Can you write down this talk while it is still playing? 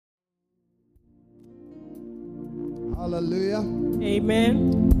Hallelujah.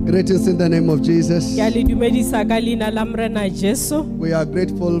 Amen. Greetings in the name of Jesus. Ke a le dumedisa ka leina la Morena Jesu. We are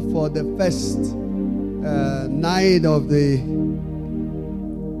grateful for the first night of the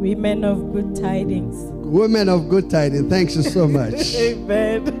Women of good tidings. Women of Good Tidings. Thanks you so much.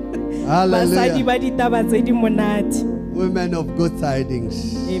 Amen. Basadi Hallelujah. ba ditaba tse di monate. Women of Good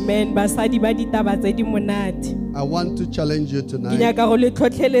Tidings. Amen. Basadi ba ditaba tse di monate. I want to challenge you Ke tonight. nyaka go le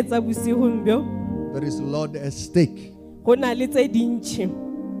tlhotlheletsa bosigo mbyo. There is a lot at stake. Go na le tse dintsi.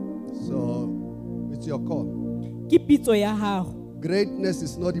 So it's your call. Ke pitso ya gago. Greatness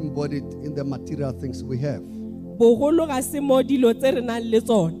is not embodied in the material things we have. Bogolo ga se mo dilo tse re nang le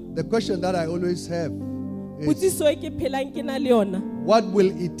tsona. The question that I always have is, Putsiso e ke phelang ke na le yona. what will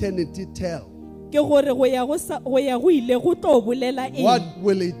eternity tell? Ke gore go ya go ile go tlo bolela eng. What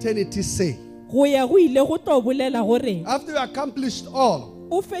will eternity say? Go ya go ile go tlo bolela gore After you accomplished all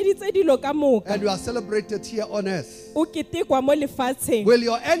o feditse dilo ka moka. and you are celebrated here on earth, O ketekwa mo lefatsheng. will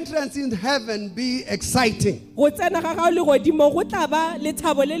your entrance in heaven be exciting? Go tsena ga gago le godimo go tla ba le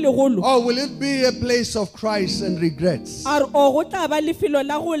thabo le legolo. Or will it be a place of cries and regrets? O go tla ba lefelo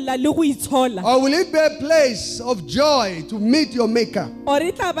la go lla le go itshola. Or will it be a place of joy to meet your maker? O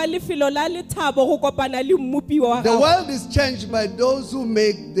re tla ba lefelo la lethabo go kopana le mmupi wa The gago. world is changed by those who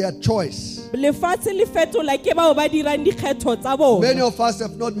make their choice. Lefatshe le fetola ke bao ba dirang dikgetho tsa bona. Many of us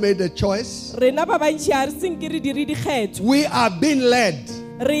have not made a choice. Rena ba bantši a re seng ke re dire dikgetho. We are being led.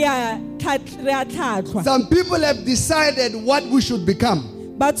 Re a tlhatlhwa. Some people have decided what we should become.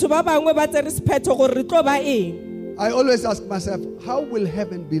 Batho ba bangwe ba tsere sephetho gore re tlo ba eng. I always ask myself, how will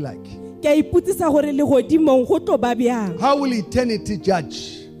heaven be like? Ke a iputsisa gore le godimong go tlo ba bjang. How will eternity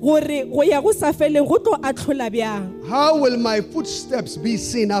judge? Gore go ya go sa feleng go tlo atlhola bjang. How will my footsteps be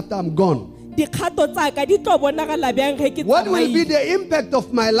seen after I'm gone? Dikgato tsa ka di tlo bonagala bjang ge ke What will be tsamaile. the impact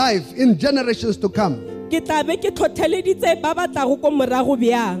of my life in generations to come? Ke tla be ke tlhotlheleditse ba batlago ko morago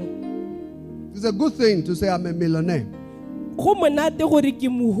bjang. It's a good thing to say I'm a millionaire. Go monate gore ke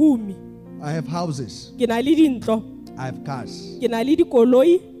mohumi. I have houses. Ke na le dintlo. I have cars. Ke na le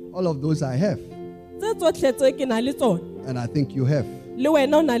dikoloi. All of those I have. Tse tsotlhe tse ke na le tsone. And I think you have. Le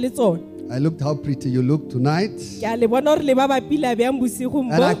wena o na le tsone. I looked how pretty you look tonight. Ke a le bona gore le ba bapila bjang bosigo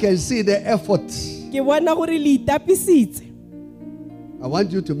And I mbo. can see the effort. Ke bona gore le itapisitse. I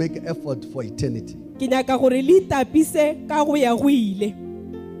want you to make effort for eternity. Ke nyaka gore le itapise ka go ya go ile.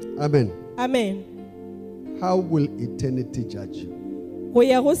 Amen. Amen. How will eternity judge you? Go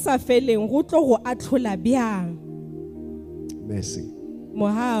ya go sa feleng go tlo go atlhola bjang. Mercy.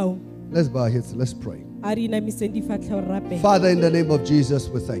 Mohau. Let's bow our heads. Let's pray. A re inamiseng difatlhego re rape. Father, in the name of Jesus,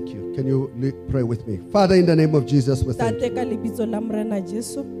 we thank you. Can you pray with me? Father, in the name of Jesus, we thank you. Tate ka lebitso la Morena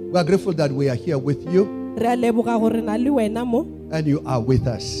Jesu. We are grateful that we are here with you Re a leboga gore na le wena mo. and you are with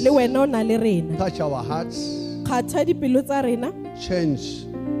us. Le wena o na le rena. Touch our hearts, Kgatha dipelo tsa rena. change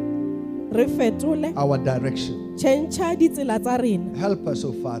Re fetole. our direction. Change ditsela tsa rena. Help us,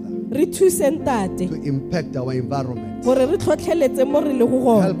 oh Father, Re thuseng tate. to impact our environment. Gore re tlhotlheletse mo re le go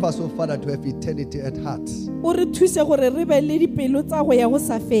gona. Help us, oh Father, to have eternity at heart. O re thuse gore re be le dipelo tsa go ya go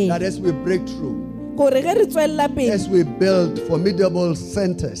sa fela. That as we break through, Gore ge re tswella pele. as we build formidable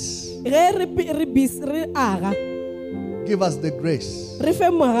centers, Ge re aga. give us the grace Re fe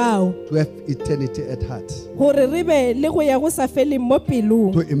morao. to have eternity at heart, Gore re be le go ya go sa feleng mo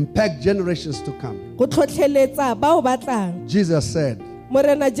pelong. to impact generations to come. Go tlhotlheletsa bao batlang. Jesus said,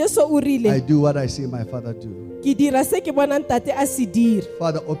 Morena Jesu o I rile. do what I see my Father do. Ke dira se ke bonang tate a se dira.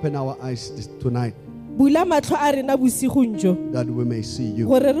 Father, open our eyes tonight Bula matlho a rena bosigong jo. that we may see you,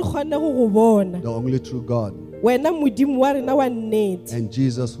 Gore re kgone go go bona. the only true God, Wena modimo wa rena wa nnete. and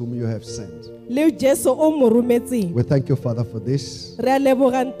Jesus whom you have sent. Le Jesu o mo rometseng. We thank you, Father, for this. Re a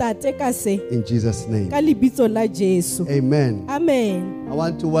lebogang tate ka se. In Jesus' name. Ka lebitso la Jesu. Amen. Amen. I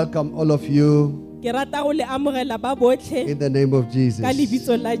want to welcome all of you Ke rata go le amogela ba botlhe in the name of Jesus. ka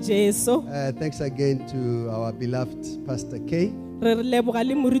lebitso la Jesu. Thanks again to our beloved Pastor K Re leboga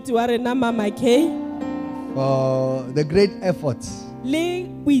le moruti wa rena Mama K for the great efforts. le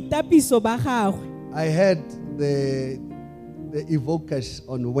boitapiso ba gagwe. I had the evokers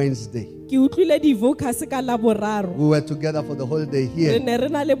on Wednesday. Ke utlwile di-vocus ka laboraro. We were together for the whole day Re here. ne re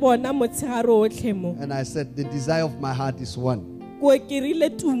na le bona motshegare otlhe mo. And I said, the desire of my heart is one, Ko kerile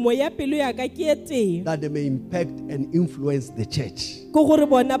tumo ya pelo ya ka ke e teng. that they may impact and influence the church. Ko gore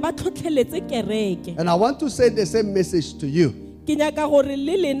bona ba tlhotlheletse kereke. And I want to say the same message to you. Ke nyaka gore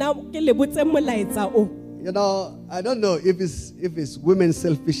le lena ke le botse molaetsa o. You know, I don't know if it's women's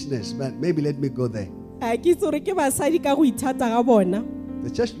selfishness, but maybe let me go there. A ke itse gore ke basadi ka go ithata ga bona. The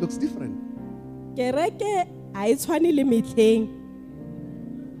church looks different. Kereke a e tshwane le metlheng.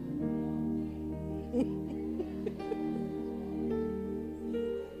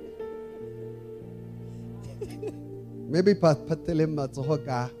 Maybe patele matsoho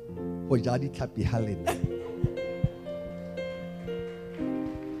ka ho ja ditlhapi ha lena.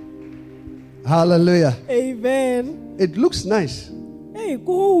 Hallelujah. Amen. It looks nice. Hey,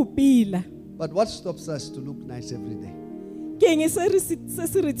 go pila. But what stops us to look nice every day? Ke eng se re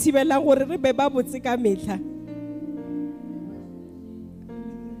thibelang gore re be ba botse ka metlha?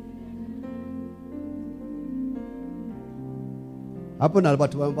 Hapo na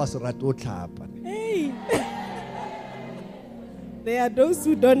batho ba se rata o tlhapa. Hey. There are those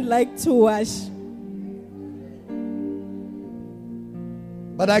who don't like to wash.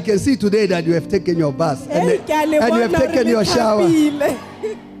 But I can see today that you have taken your bath and you have taken your shower.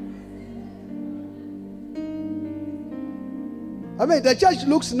 I mean, the church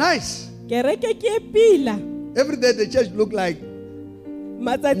looks nice. Every day the church looks like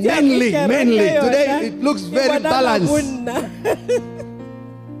manly. Today it looks very balanced.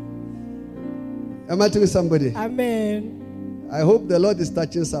 Am I telling somebody? Amen. I hope the Lord is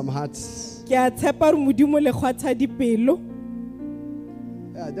touching some hearts. Yeah,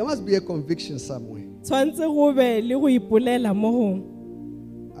 there must be a conviction somewhere.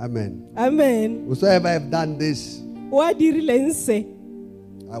 Amen. Amen. Whosoever have done this, I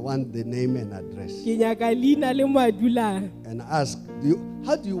I want the name and address. And ask,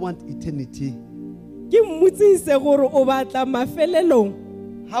 how do you want eternity?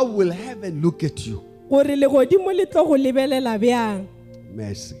 How will heaven look at you?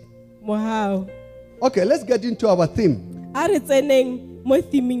 Mercy. Wow. Okay, let's get into our theme.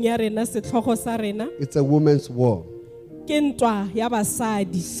 It's a woman's war. 2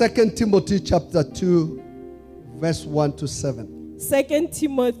 Timothy chapter 2, verse 1 to 7. 2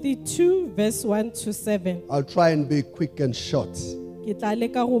 Timothy 2, verse 1 to 7. I'll try and be quick and short.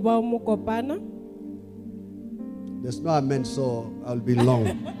 There's no amen, so I'll be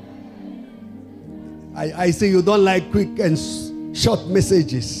long. I see you don't like quick and short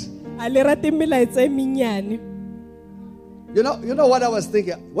messages. You know what I was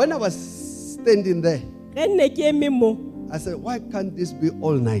thinking? When I was standing there, I said, why can't this be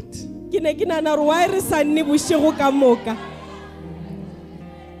all night?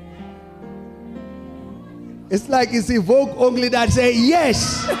 It's like it's evoked only that say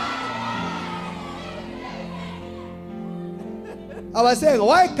yes. I was saying,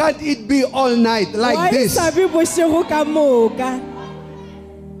 why can't it be all night like this?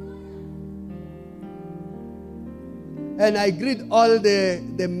 And I greet all the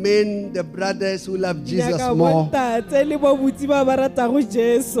men, the brothers who love Jesus more,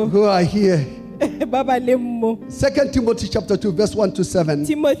 who are here. 2 Timothy chapter 2, verse 1 to 7.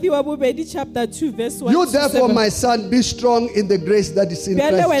 Timothy chapter 2, verse 1 You to therefore, 7. my son, be strong in the grace that is in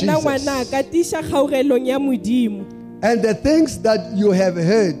Christ Jesus. And the things that you have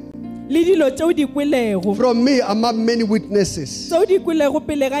heard from me among many witnesses,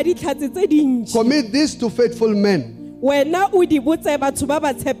 commit this to faithful men, who will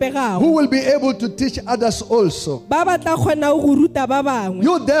be able to teach others also.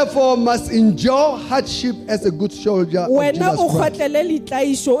 You therefore must endure hardship as a good soldier of Jesus Christ.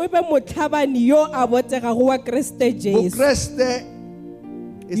 Bukreste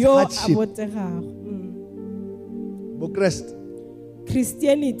is hardship. Bukreste.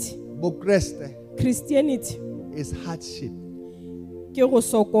 Christianity is hardship.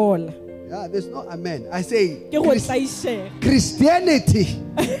 sokola. Yeah, there's no amen. I say Christianity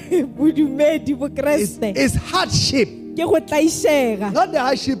is hardship. Not the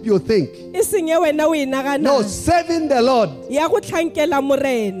hardship you think. No, serving the Lord.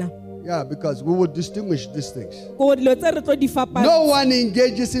 Yeah, because we will distinguish these things. No one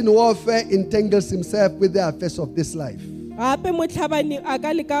engages in warfare entangles himself with the affairs of this life.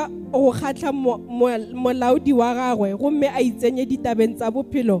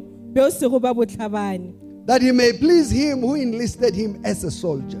 That he may please him who enlisted him as a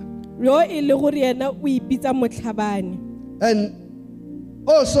soldier. And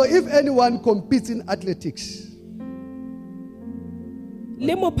also, if anyone competes in athletics,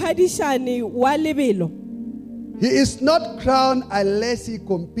 he is not crowned unless he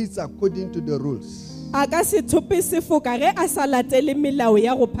competes according to the rules.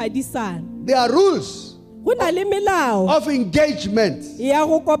 There are rules of engagement. There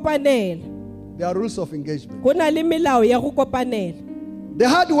are rules of engagement. The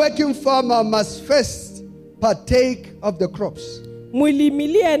hard-working farmer must first partake of the crops.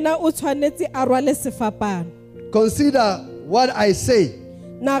 Consider what I say,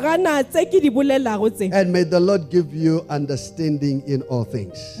 and may the Lord give you understanding in all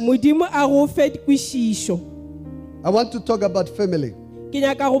things. I want to talk about family. One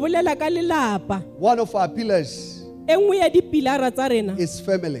of our pillars is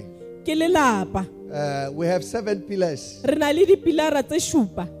family. We have 7 pillars.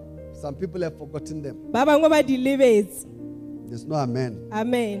 Some people have forgotten them. There's no amen.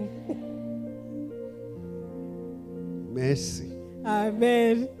 Amen. Mercy.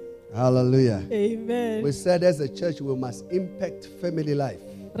 Amen. Hallelujah. Amen. We said as a church we must impact family life.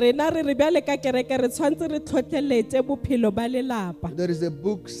 There is a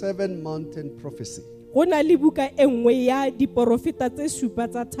book, 7 Mountain Prophecy. I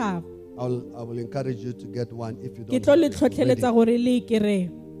will encourage you to get one if you don't have it already.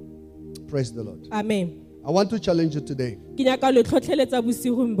 Praise the Lord. Amen. I want to challenge you today.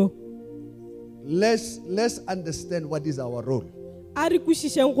 Let's understand what is our role. And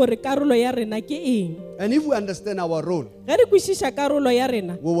if we understand our role, we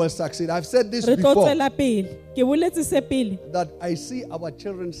will succeed. I've said this before, that I see our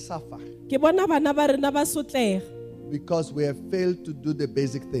children suffer because we have failed to do the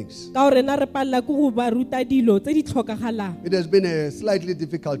basic things. It has been a slightly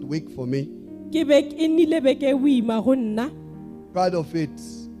difficult week for me. Part of it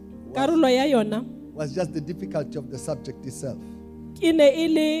was just the difficulty of the subject itself.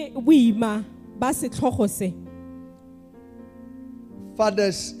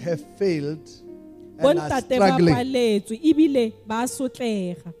 Fathers have failed and are struggling.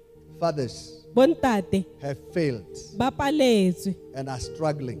 Fathers have failed and are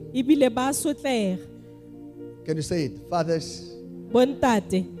struggling. Can you say it? Fathers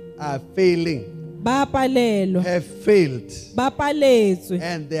are failing, have failed,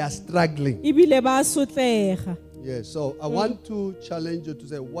 and they are struggling. Yeah, so I want to challenge you to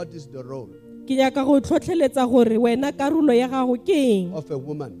say, what is the role of a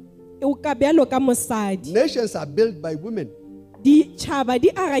woman? Nations are built by women.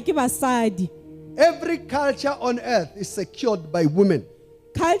 Every culture on earth is secured by women.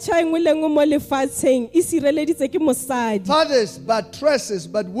 Fathers buttresses,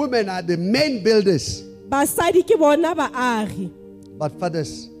 but women are the main builders. But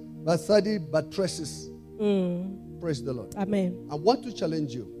fathers, buttresses. Praise the Lord. Amen. I want to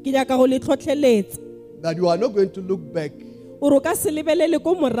challenge you that you are not going to look back and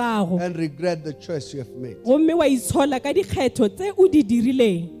regret the choice you have made.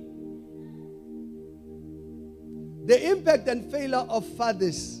 The impact and failure of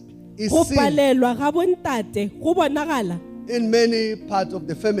fathers is seen in many parts of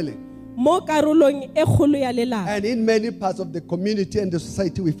the family and in many parts of the community and the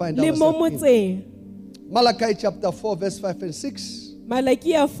society we find ourselves in. Malachi chapter 4 verse 5 and 6.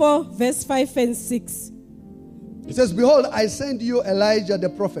 Malachi 4 verse 5 and 6. It says, behold, I send you Elijah the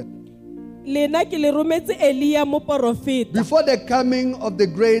prophet before the coming of the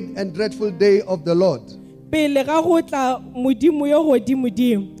great and dreadful day of the Lord. And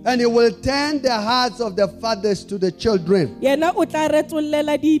he will turn the hearts of the fathers to the children, and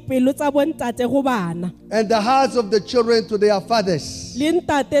the hearts of the children to their fathers,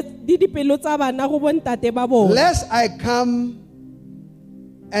 lest I come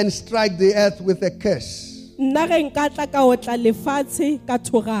and strike the earth with a curse. Listen,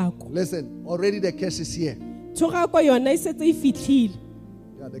 already the curse is here. Yeah,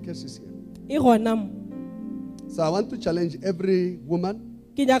 the curse is here. So I want to challenge every woman,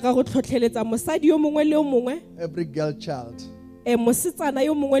 every girl child,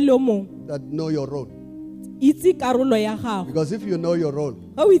 that know your role. Because if you know your role,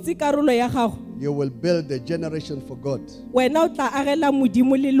 you will build a generation for God.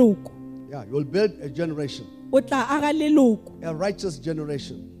 Yeah, you will build a generation, a righteous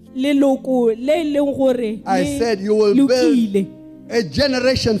generation. I said you will build a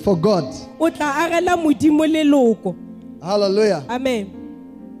generation for God. Hallelujah. Amen.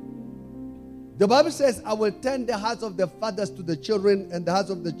 The Bible says, I will turn the hearts of the fathers to the children and the hearts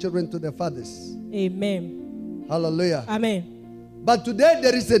of the children to the fathers. Amen. Hallelujah. Amen. But today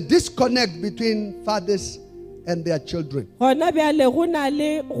there is a disconnect between fathers and their children. So let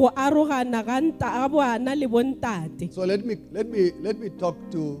me talk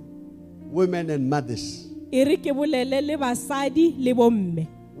to women and mothers.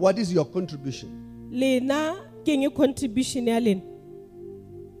 What is your contribution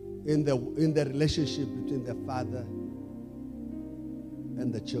in the relationship between the father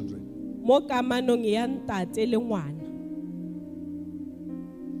and the children?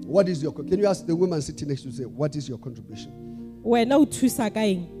 What is your? Can you ask the woman sitting next to you, say, what is your contribution?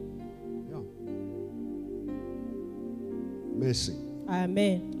 Yeah. Mercy.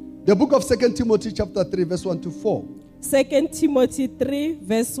 Amen. The book of 2 Timothy chapter 3 verse 1 to 4. 2 Timothy 3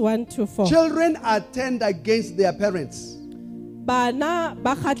 verse 1 to 4. Children are turned against their parents. Bana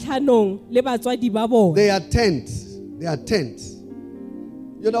ba kgatlhanong le batswadi ba bona. They are turned. They are turned.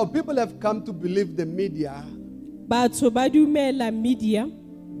 You know, people have come to believe the media Batho ba dumela media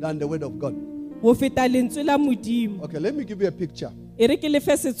than the word of God. go feta lentswe la Modimo. Okay, let me give you a picture. E re ke le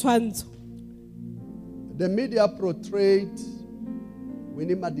fe setshwantsho. The media portrayed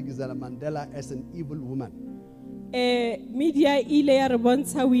Winnie Madikizela Mandela as an evil woman. Media ile ya re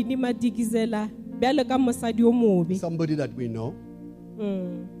bontsha Winnie Madikizela bjalo ka mosadi o mobe. Somebody that we know.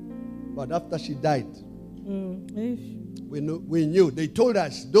 But after she died, we knew. They told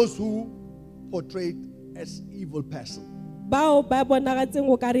us those who portrayed as evil person.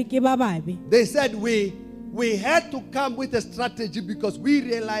 They said we had to come with a strategy because we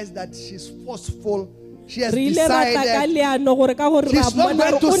realized that she's forceful. She has decided she's not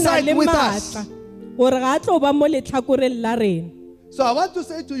going to side with us. So I want to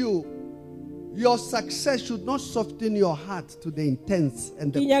say to you, your success should not soften your heart to the intents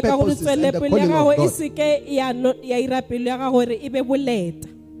and the purposes and the calling of God.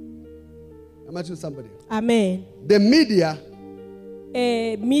 Am I to somebody? Amen. The media,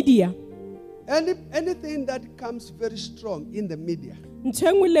 media. Anything that comes very strong in the media,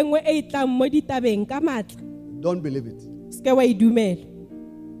 don't believe it.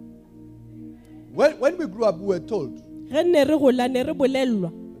 When we grew up, we were told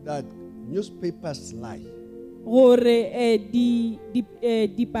that newspapers lie.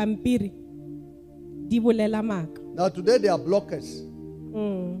 Now today they are blockers.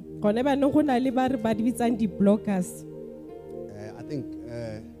 I think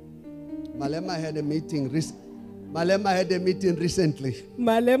Malema had a meeting recently.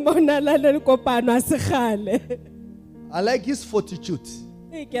 I like his fortitude.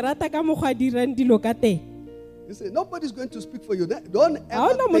 He said, nobody's going to speak for you. Don't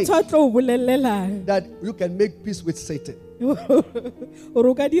ever think that you can make peace with Satan.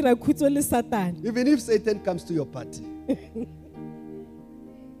 Even if Satan comes to your party.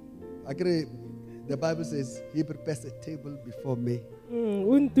 Agree. The Bible says he prepares a table before me.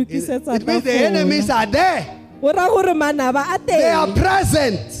 It means the enemies are there. They are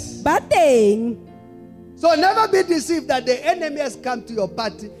present. So never be deceived that the enemy has come to your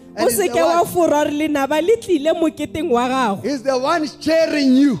party and he's the one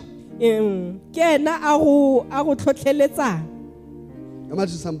cheering you. Am I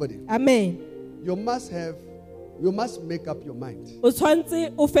to somebody? Amen. You must make up your mind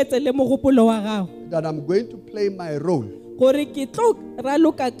that I'm going to play my role. I'm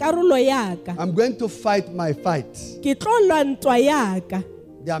going to fight my fight. There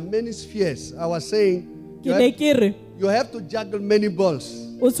are many spheres. I was saying you have to juggle many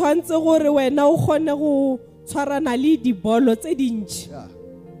balls. Yeah.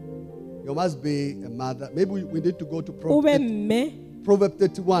 You must be a mother. Maybe we need to go to Proverbs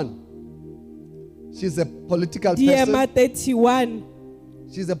 31. She's a political person.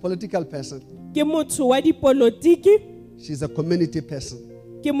 She's a political person. She's a community person.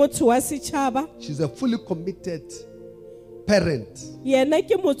 She's a fully committed parent. And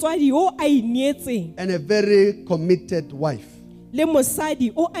a very committed wife.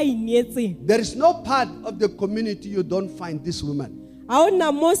 There is no part of the community you don't find this woman.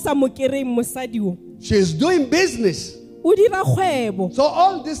 She's doing business. So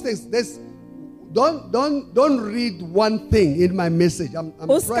all these things, don't read one thing in my message. I'm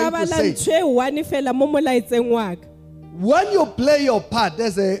trying to say, when you play your part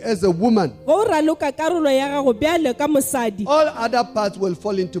as a woman, all other parts will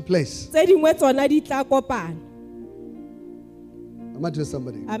fall into place. Am I to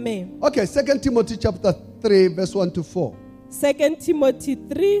somebody? Amen. Okay, 2 Timothy chapter 3 verse 1 to 4. 2 Timothy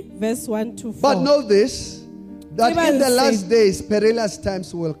 3 verse 1 to 4. But know this, that in the last days perilous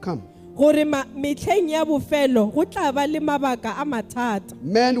times will come.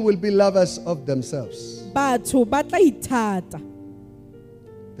 Men will be lovers of themselves. Tell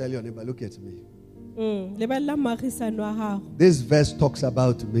your neighbor, look at me. This verse talks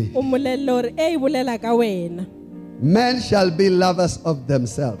about me. Men shall be lovers of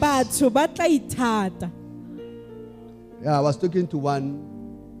themselves. Yeah, I was talking to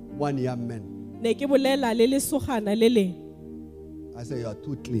one young man. I said, you are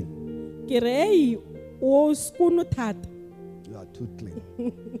too clean. You are too clean.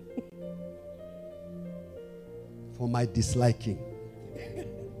 For my disliking.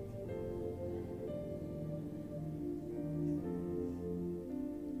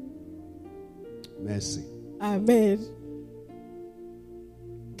 Mercy. Amen.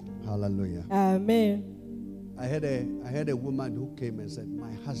 Hallelujah. Amen. I had a woman who came and said,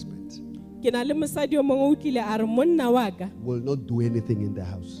 my husband Ke na le mosadi o mongwe o tlile a re monna wa ka will not do anything in the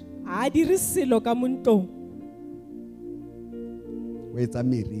house. a dire selo ka mo ntlong. Where it's a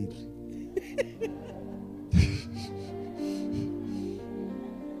mirror.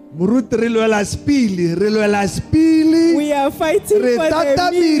 Murut re lwela spili. We are fighting Re for tata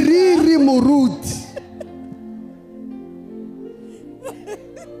the meal. miriri murut.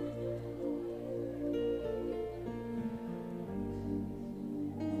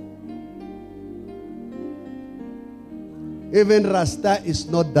 Even Rasta is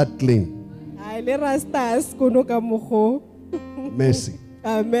not that clean. A le rastas kono ka mogo. Mercy.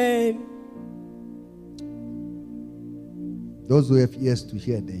 Amen. Those who have ears to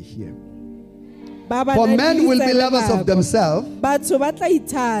hear, they hear. Baba For na men will be ditse lovers of babo. themselves, Batho ba tla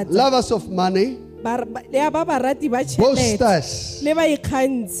ithata. lovers of money, Le ba barati ba tšhelete. boasters, Le ba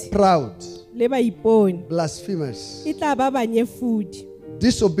ikgantsi. proud, Le ba ipone. blasphemers, E tla ba banyefudi.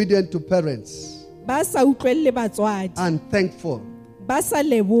 disobedient to parents, Ba sa utlwelle batswadi. unthankful, Ba sa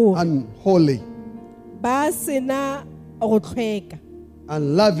leboga. unholy, Ba sena go tlhweka.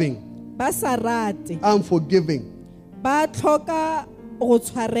 unloving, Ba sa rate. unforgiving, Ba tlhoka go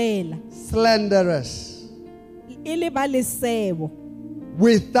tshwarela. slanderous, E le ba lesebo.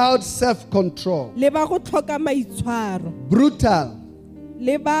 without self-control, Le ba go tlhoka maitshwaro. brutal,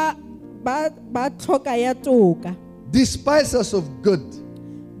 Le ba tlhoka ya toka. despisers of good,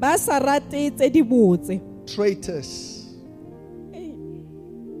 Ba sa rate tse di botse. traitors.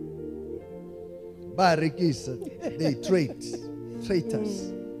 Barikisa, they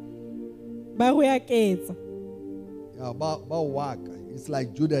traitors. Ba go yaketsa. Yeah, waka. It's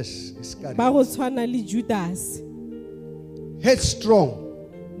like Judas Iscariot. Ba go tshwana le Judas. Headstrong.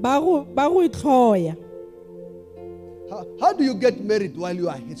 Ba go itlhoya. How do you get married while you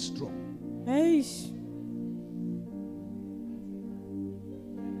are headstrong? Eish.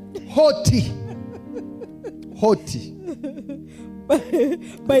 Haughty.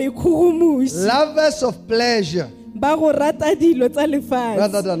 Ba ikhurumushi. Lovers of pleasure Ba go rata dilo tsa rather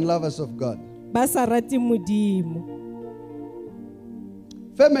lefatshe. than lovers of God. Ba sa rate modimo.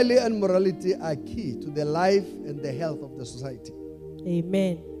 Family and morality are key to the life and the health of the society.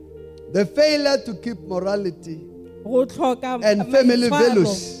 Amen. The failure to keep morality Go tlhoka and family maitshwaro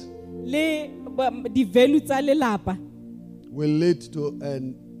values le di value tsa lelapa. will lead to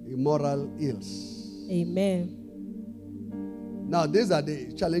an immoral ills. Amen. Now, these are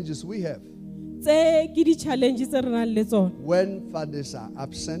the challenges we have. Tse ke di challenges tse re nang le tsona. When fathers are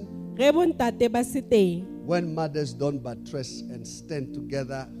absent, Ge bontate ba se teng. when mothers don't buttress and stand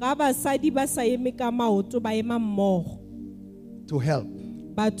together Ga basadi ba sa eme ka maoto ba ema mmogo. to help.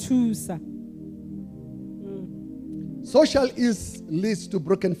 Ba thusa. Social ills leads to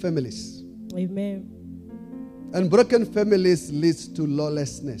broken families, Amen. and broken families leads to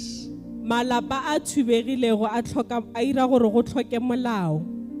lawlessness. Malapa a thubegilego a ira gore go tlhoke molao.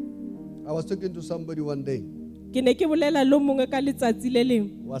 I was talking to somebody one day Ke ne ke bolela le mongwe ka letsatsi le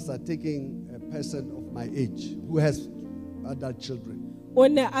lengwe. who was taking a person of my age who has adult children. O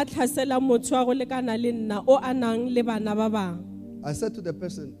ne a tlhasela motho wa go lekana le nna o a nang le bana ba bang. I said to the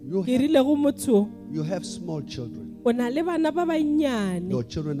person, Ke rile go motho you have small children. o na le bana ba bannyane. Your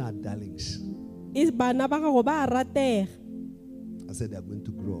children are darlings. Bana ba gago ba a ratega. I said they are going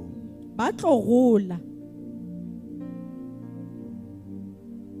to grow. Ba tlo gola.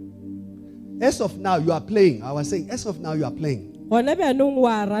 As of now, you are playing. I was saying, as of now, you are playing. Gona bjanong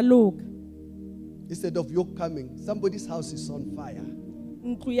wa raloka. Instead of you coming, somebody's house is on fire.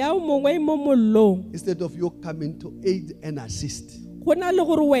 Ntlo ya o mongwe e mo mollong. Instead of you coming to aid and assist, Go na le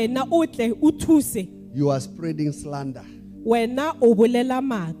gore wena o tle o thuse. you are spreading slander. Wena o bolela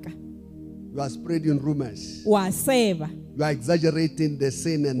maaka. You are spreading rumors. Wa seba. You are exaggerating the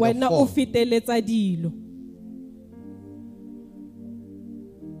sin and the Wena o fault. fiteletsa dilo.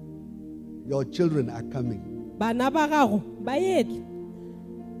 Your children are coming. Bana ba gago ba yetle.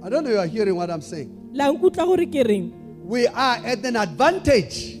 I don't know if you are hearing what I'm saying. La nkutla gore ke reng. We are at an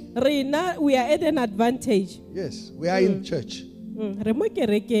advantage. Rena we are at an advantage. Yes, we are in church. Re mo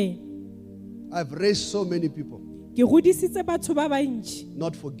kerekeng. I've raised so many people, Ke godisitse batho ba bantši.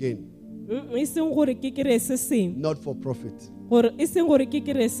 not for gain, E seng gore ke kry se seng. not for profit. Gore e seng gore ke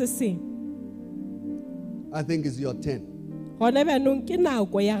kry se seng. I think it's your turn. Gona bjanong ke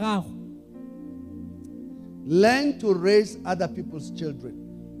nako ya gago. Learn to raise other people's children.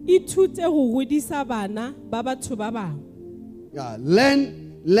 Ithute go godisa bana ba batho ba bangwe. Yeah,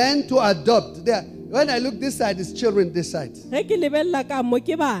 learn to adopt. There, when I look this side, it's children this side. Ge ke lebelela ka mo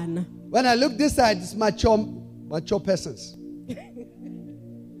ke bana. When I look this side, it's mature persons.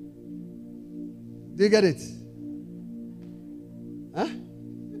 Do you get it? Huh?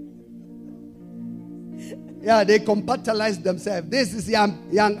 Yeah, they compartmentalize themselves. This is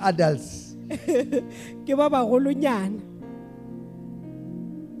young adults. Ke ba bagolonyana.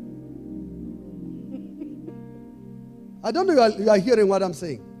 I don't know if you are hearing what I'm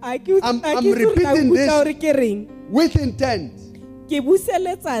saying. I'm repeating this with intent. If you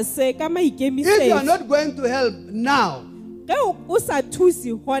are not going to help now, you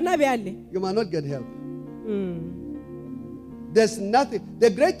might not get help. There's nothing. The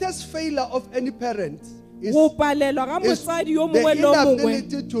greatest failure of any parent is the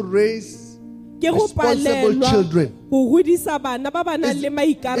inability to raise responsible children. It's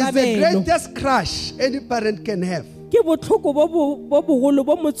the greatest crash any parent can have. So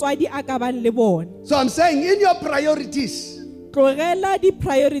I'm saying, in your priorities,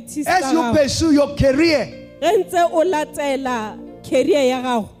 as you pursue your career,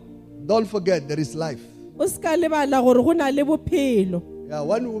 don't forget there is life. Yeah,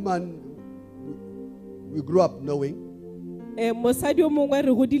 one woman we grew up knowing,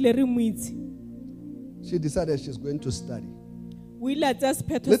 she decided she's going to study.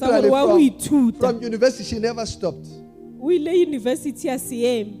 Literally from university, she never stopped.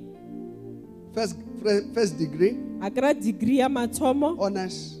 First degree,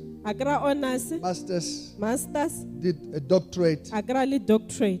 honors, masters, did a doctorate,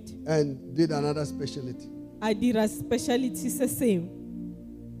 and did another specialty.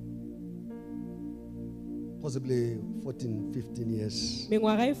 Possibly 14, 15 years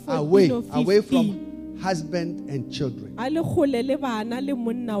away from husband and children. And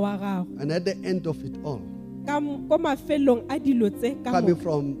at the end of it all, coming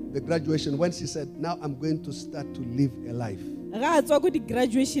from the graduation, when she said, now I'm going to start to live a life,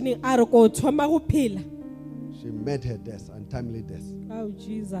 she met her death, untimely death. Oh,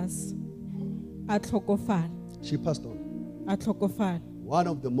 Jesus. She passed on. One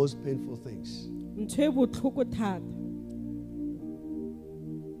of the most painful things.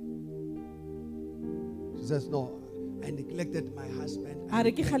 She says, no, I neglected my husband. I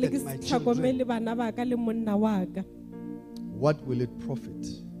neglected my children. What will it profit?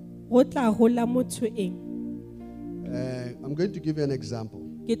 I'm going to give you an example.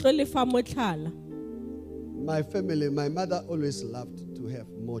 My family, my mother always loved to have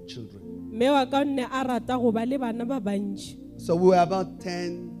more children. So we were about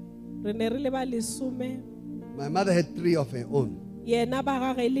 10. My mother had 3 of her own.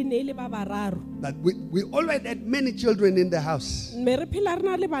 But we always had many children in the house,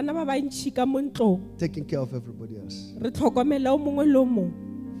 taking care of everybody else.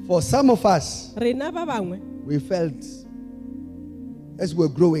 For some of us, we felt, as we're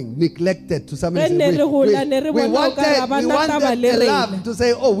growing, neglected to some extent. We wanted the love to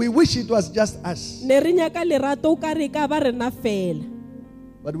say, oh, we wish it was just us.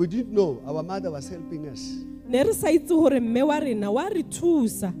 But we didn't know our mother was helping us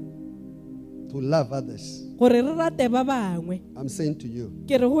to love others. I'm saying to you,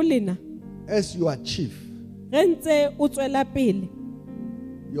 as you achieve,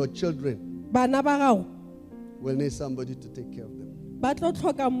 your children will need somebody to take care of them.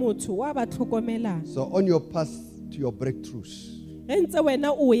 So on your path to your breakthroughs,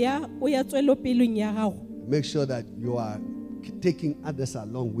 make sure that you are taking others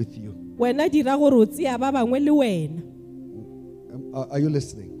along with you. Are you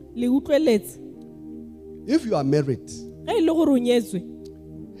listening? If you are married,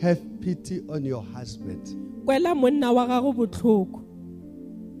 have pity on your husband.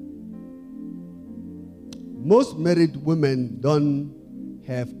 Most married women don't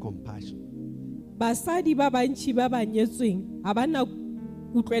have compassion. They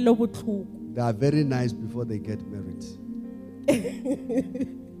are very nice before they get married.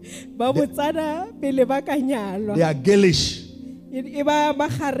 They are girlish.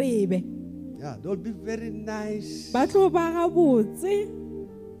 Yeah, they'll be very nice.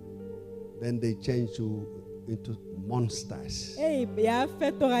 Then they change into monsters.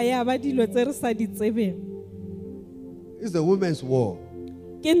 It's the women's war.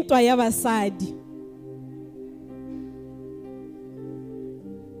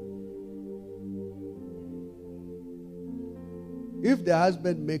 If the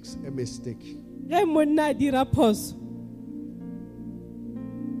husband makes a mistake, he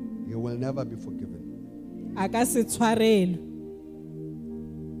will never be forgiven.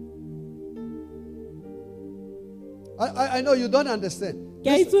 I know you don't understand.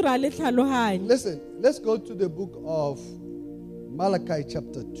 Listen, let's go to the book of Malachi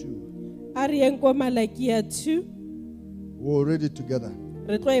chapter 2. We'll read it together.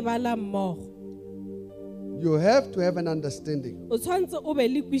 You have to have an understanding o tshwantse o be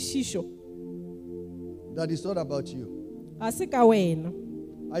le kwishišo that it's not about you. ga se ka wena.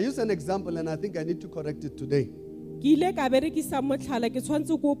 I use an example and I think I need to correct it today. Ke ile ka berekisa motlhala ke tshwantse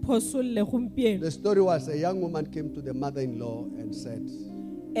ko o phosolle gompieno. The story was a young woman came to the mother-in-law and said,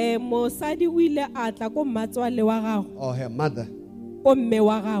 Mosadi o ile a tla ko mmatswale wa gagwe or her mother, ko mme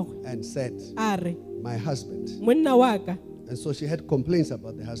wa gagwe and said, a re my husband. monna wa ka And so she had complaints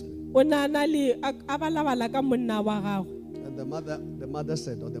about the husband. o nana le a balabala ka monna wa gagwe. And the mother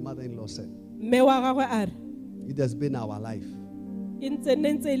said, or the mother-in-law said, Mme wa gagwe a re it has been our life. e ntse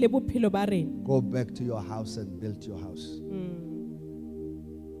ne ntse e le bophelo ba rena. Go back to your house and build your house.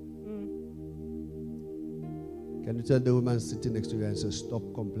 Can you tell the woman sitting next to you and say, stop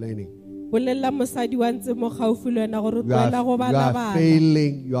complaining? Bolella mosadi wa ntse mo gaufi le wena gore You are, tloela go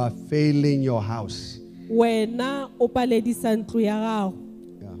balabala. you are failing your house. Wena o paledisa ntlo ya gago.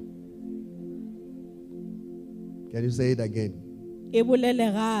 Yeah. Can you say it again? E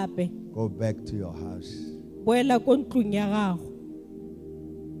bolele gape Go back to your house. boela ko ntlong ya gago.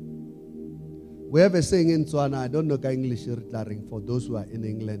 We have a saying in Tswana, I don't know ka English for those who are in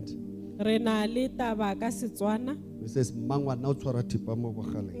England. Re na le taba ka Setswana. It says, Mangwa na o tshwara thipa mo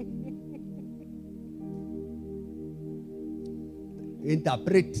bogaleng."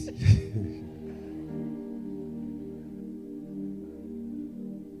 Interpret.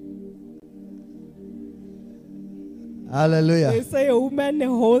 Hallelujah. They say a woman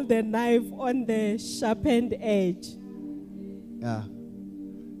hold the knife on the sharpened edge. Yeah.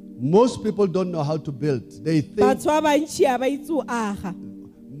 Most people don't know how to build. They think Batho ba bantši ha ba itse ho aga.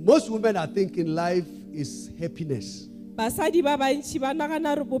 most women are thinking life is happiness. Basadi ba bantši ba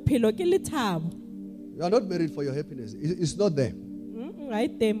nagana re bophelo ke lethabo. You are not married for your happiness. It's not there. Ga e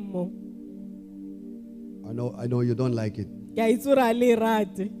teng mo. I know you don't like it. Ke a itse gore a le e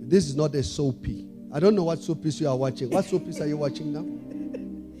rate. This is not a soapy. I don't know what soapies you are watching. What soapies are you watching now?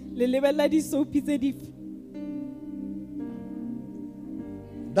 Le lebelela di-soapy tse di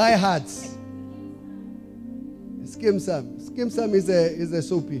Die Hards. Skim Sam. Skim Sam is a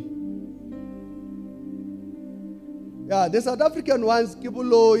soapy. Yeah, the South African ones,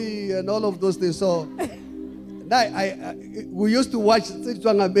 Kibuloi and all of those things. So we used to watch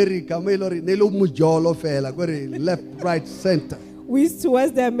America, left, right, center. We used to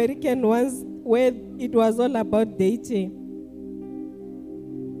watch the American ones where it was all about dating.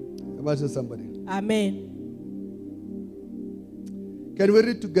 Imagine somebody. Amen. Can we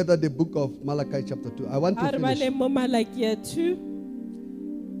read together the book of Malachi chapter 2? I want to finish. Mo Malachi 2,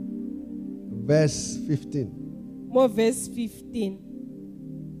 verse 15. mo verse 15.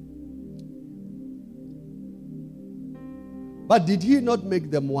 But did he not make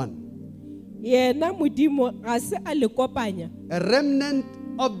them one? Yena modimo ga se a le kopanya. A remnant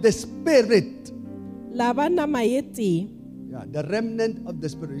of the spirit. La ba nama ye teng. Yeah, the remnant of the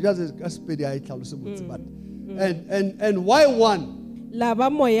spirit. And why one? La ba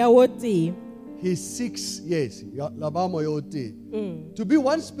moya o teng. He seeks, yes. To be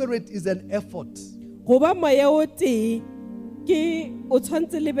one spirit is an effort. Go ba moya o teng ke o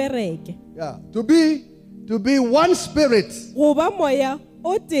tshwantse le bereke. Yeah, to be one spirit. Go ba moya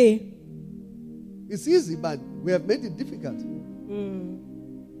o teng. It's easy, but we have made it difficult.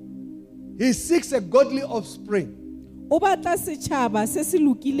 He seeks a godly offspring. O batla setšhaba se se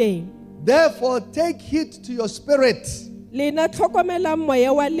lokileng. Therefore, take heed to your spirit. Lena tlhokomela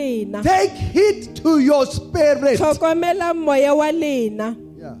moya wa lena. Take heed to your spirit. Tlhokomela moya wa lena.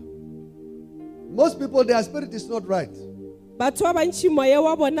 Yeah. Most people, their spirit is not right. Batho ba bantši moya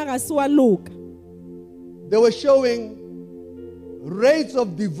wa bona ga se wa loka. They were showing rates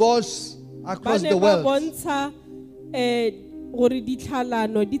of divorce across the world. Ba bontsha gore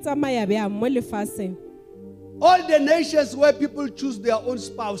ditlhalano di tsamaya bjang mo lefatsheng. All the nations where people choose their own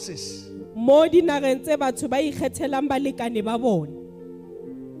spouses. Mo dinageng tse batho ba ikgethelang balekane ba bone.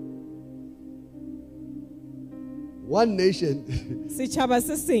 One nation Setšhaba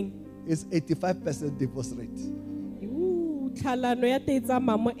se seng is 85% divorce rate. tlhalano ya teng e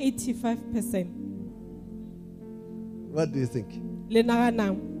tsamaya mo 85%. What do you think? Le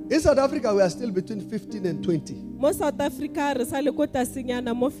naganang In South Africa, we are still between 15 and 20. mo South Africa re sa le ko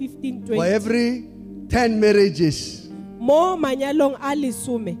tasenyana mo 15 For 20. every 10 marriages, Mo manyalong a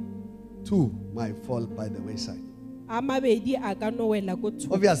lesome 2 might fall by the wayside. a mabedi a ka no wela ko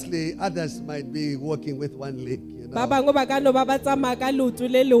thoko. Obviously, others might be walking with one leg. Ba bangwe ba ka no ba ba tsamaya ka leoto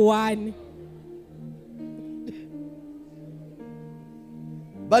le le one.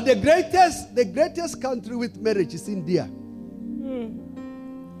 But the greatest country with marriage is India.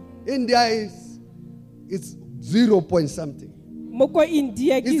 India is 0 point something. Moko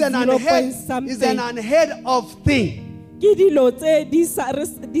India ki It's an 0 point unheard, it's something. an unheard of thing. Ki dilo tse di sa re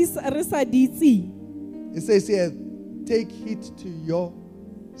sa di itse. It says here, take heed to your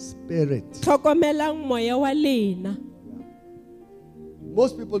spirit. Tlhokomelang moya wa lena.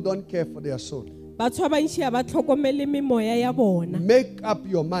 Most people don't care for their soul. Batho ba ntši ba tlhokomele memoya ya bona. Make up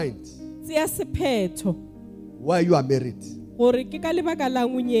your mind Tseya sephetho why you are married. gore ke ka lebaka la o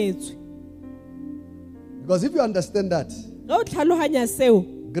nyetswe. Because if you understand that, Ga o tlhalohanya seo,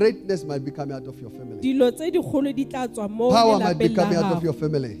 greatness might be coming out of your family. dilo tse digolo di tla tswa mo Power might be lelapeng coming la out of gago. your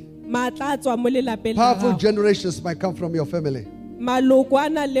family. Maatla a tswa mo lelapeng la Powerful gago. generations might come from your family. Maloko a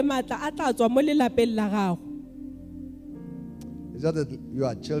nang le maatla a tla tswa mo lelapeng la gago. It's not that you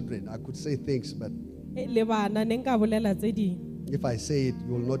are children. I could say things, but Le bana ne nka bolela tse ding. if I say it,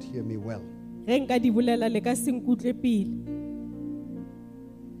 you will not hear me well. Ge nka di bolela le ka se nkutlwe pele.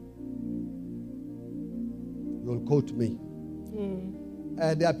 You will quote me.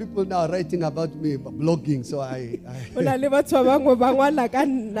 And there are people now writing about me, blogging. So I Go na le batho ba bangwe ba ngwala ka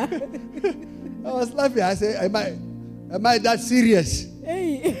nna. I was laughing. I said, am I that serious?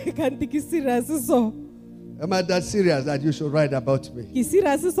 Ei, kante ke serious so. Am I that serious that you should write about me? Ke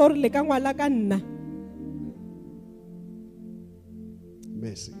serious so re le ka ngwala ka nna.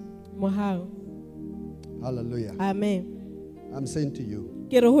 Mercy. Mohau. Hallelujah. Amen. I'm saying to you,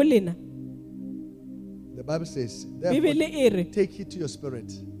 Ke re ho lena, the Bible says, Bibele therefore, e re, take heed to your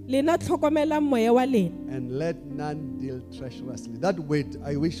spirit lena tlhokomela moya wa lena. and let none deal treacherously. That word,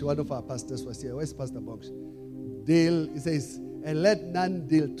 I wish one of our pastors was here. Where's Pastor Box? Deal, it says, and let none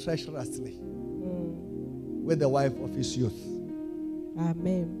deal treacherously with the wife of his youth.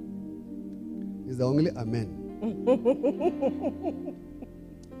 Amen. It's the only amen.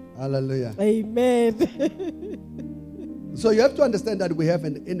 Hallelujah. Amen. So you have to understand that we have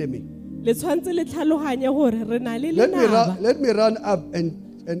an enemy. Le tshwantse le tlhalohanye gore re na le lenaba. Let me run up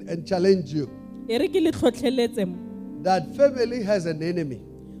and challenge you. E re ke le tlhotlheletse mo. That family has an enemy.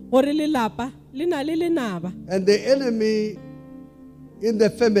 Gore lelapa le na le lenaba. And the enemy in the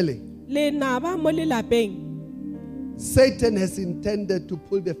family, Lenaba mo lelapeng. Satan has intended to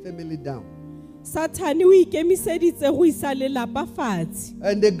pull the family down. Satane o ikemiseditse go isa lelapa fatshe.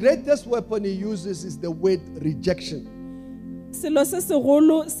 And the greatest weapon he uses is the word rejection. Selo se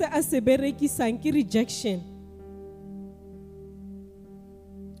segolo se a se berekisang ke rejection.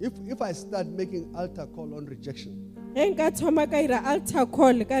 If I start making altar call on rejection, Ge nka thoma ka ira altar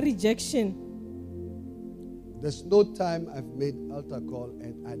call ka rejection. there's no time I've made altar call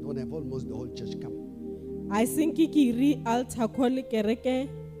and I don't have almost the whole church come. I think ke ri altar call kereke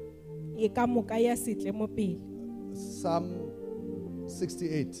e ka moka ya setle mo pele. Psalm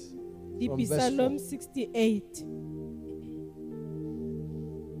 68. Di from verse Psalm 4. 68.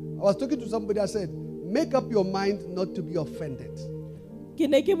 I was talking to somebody, I said, make up your mind not to be offended. Ke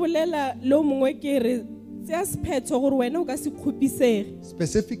ne ke bolela lo mongwe ke re tseya sephetho gore wena o ka se khupisege.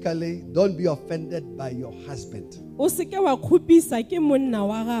 Specifically, don't be offended by your husband. O se ke wa khupisa ke monna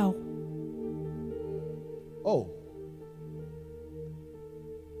wa gago. Oh.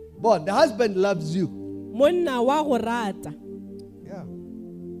 But the husband loves you. Monna wa go rata. Yeah.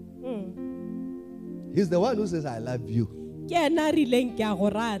 He's the one who says, I love you. Ke ena a rileng ke a go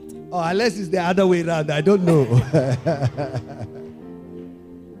rata. Or unless it's the other way around, I don't know.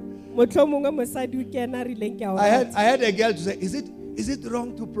 Motlhomongwe mosadi ke ena a rileng ke a go I rata. had a girl to say, is it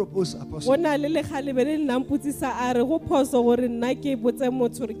wrong to propose, Apostle? Go na le legalebe le le nang putsisa a re go phoso gore nna ke botse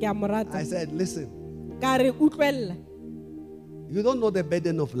motho gore ke a mo rata. I said, listen, Ka re utlwella. you don't know the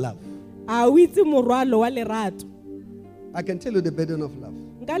burden of love. A o itse morwalo wa lerato. I can tell you the burden of love.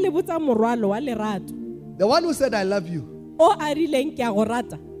 Nka le botsa morwalo wa lerato. The one who said, I love you, O a rileng ke a go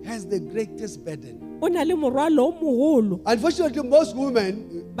rata. has the greatest burden. O na le morwalo o mogolo. Unfortunately, most women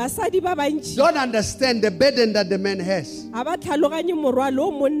Basadi ba bantši don't understand the burden that the man has. a ba tlhaloganye morwalo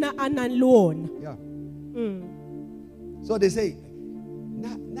o monna a nang le ona. Yeah. So they say,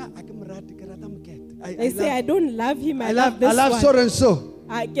 nah, I can rate, ke rata mokete. They say I don't love him, I love I this love one. so and so.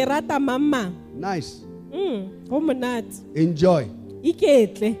 Ke rata mamma. Nice. Go monate. Enjoy.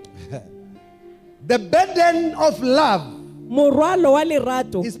 Iketle. The burden of love Morwalo wa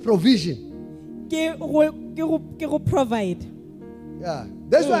lerato is provision. ke go provide. Yeah.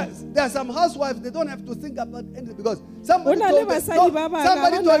 That's why there are some housewives, they don't have to think about anything because somebody Ona told le them, basadi ba bang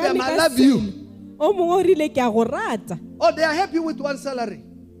somebody ga ba told them, nagane I ka love selo. you. O mongwe o rile ke a go rata. Oh, they are happy with one salary.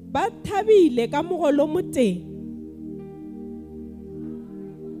 Ba thabile ka mogolo mo teng.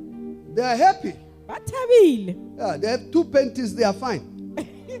 They are happy. Ba thabile. Yeah, they have 2 panties, they are fine.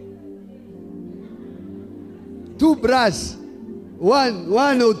 2 bras,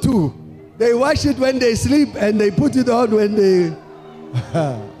 one or two. They wash it when they sleep and they put it on when they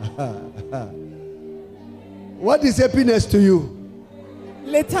What is happiness to you?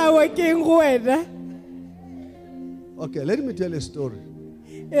 Okay, let me tell you a story.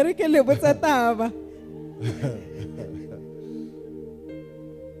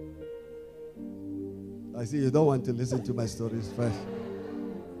 I see you don't want to listen to my stories first.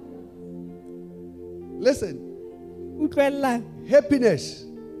 Listen. Happiness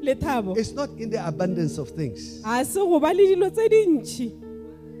is not in the abundance of things.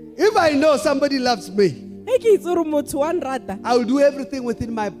 If I know somebody loves me, I will do everything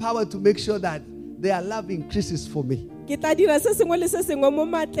within my power to make sure that their love increases for me. But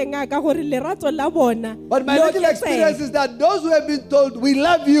my little experience is that those who have been told, we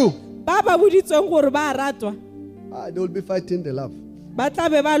love you, they will be fighting the love.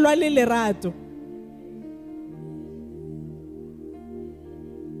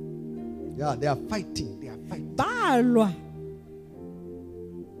 Yeah, they are fighting. They are fighting.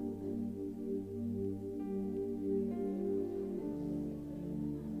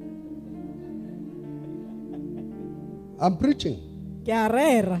 I'm preaching.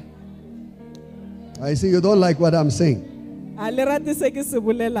 I see you don't like what I'm saying.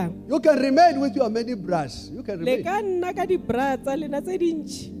 You can remain with your many bras. You can remain.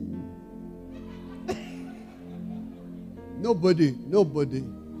 Nobody.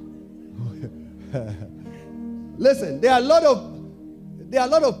 Listen, there are a lot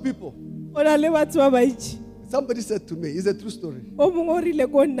of people. Somebody said to me, it's a true story. I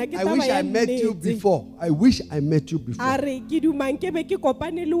wish I met you before. I wish I met you before.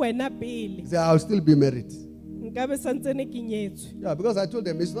 Say, I'll still be married. Yeah, because I told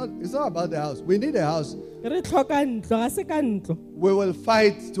them it's not about the house. We need a house. We will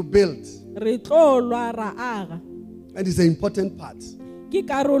fight to build. And it's an important part.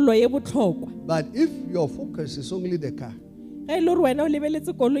 But if your focus is only the car,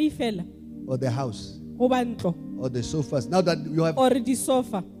 or the house, or the sofas, now that you have,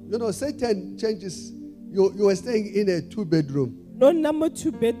 you know, Satan changes. You were staying in a 2-bedroom. And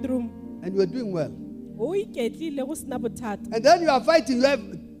you were doing well. And then you are fighting. You have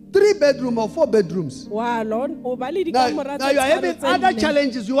 3-bedroom or 4 bedrooms. Now you are having other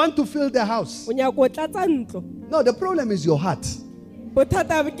challenges. You want to fill the house. No, the problem is your heart.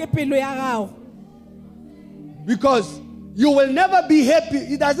 Because you will never be happy.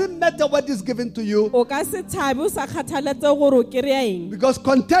 It doesn't matter what is given to you. Because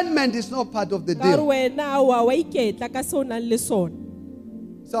contentment is not part of the deal.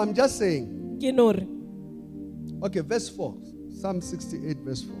 So I'm just saying. Okay, verse 4. Psalm 68,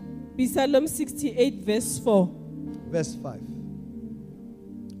 verse 4. Psalm 68, verse 4. Verse 5.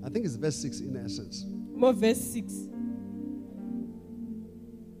 I think it's verse 6 in essence. More verse 6.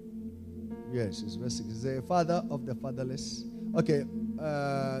 Yes, it's verse 6. It's the father of the fatherless. Okay,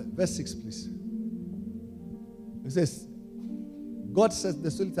 verse 6, please. It says, God sets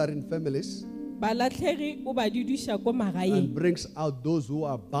the solitary in families and brings out those who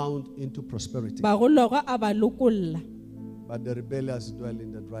are bound into prosperity. But the rebellious dwell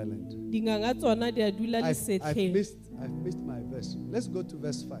in the dry land. I've missed my verse. Let's go to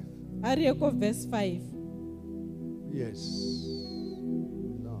verse 5. Verse 5. Yes.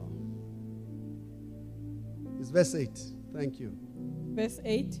 No. It's verse 8. Thank you. Verse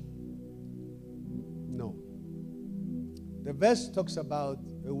 8. No. The verse talks about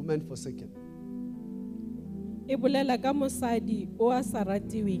a woman forsaken.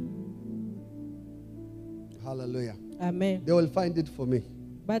 Hallelujah. Amen. They will find it for me.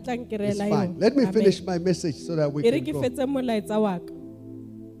 It's fine. Let me finish my message so that we can go.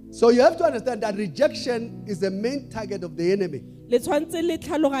 So you have to understand that rejection is the main target of the enemy.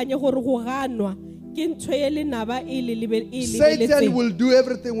 Satan will do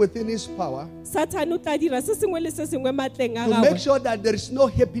everything within his power to make sure that there is no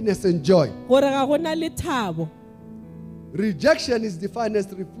happiness and joy. Rejection is defined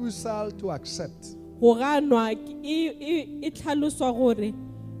as refusal to accept.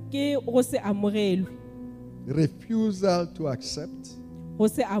 Refusal to accept,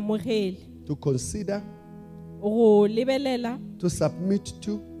 to consider, to submit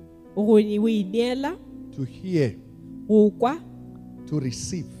to hear, to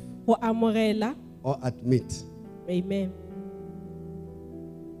receive, or admit. Amen.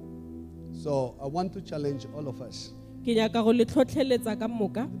 So I want to challenge all of us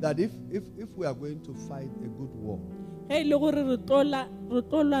that if we are going to fight a good war,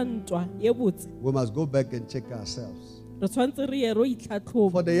 we must go back and check ourselves. For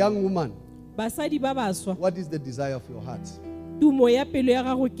the young woman, what is the desire of your heart?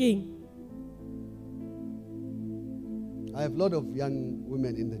 I have a lot of young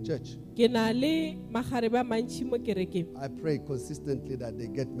women in the church. I pray consistently that they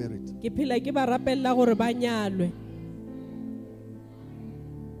get married.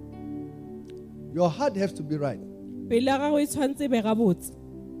 Your heart has to be right.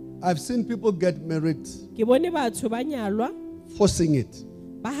 I've seen people get married forcing it.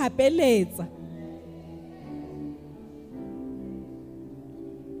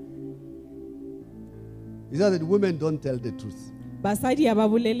 Is that the women don't tell the truth? There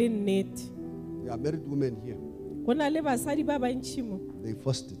are married women here. They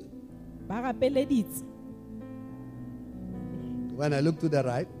forced it. When I look to the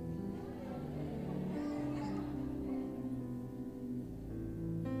right,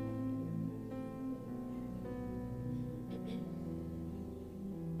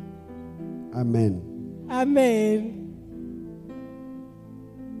 amen. Amen.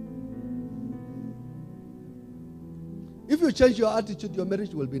 If you change your attitude, your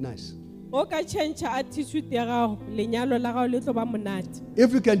marriage will be nice. If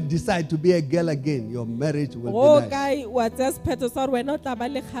you can decide to be a girl again, your marriage will be nice.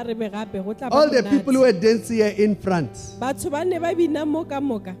 All the people who are dancing here in front,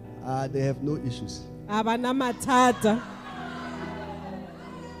 they have no issues.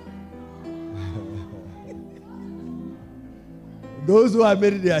 Those who are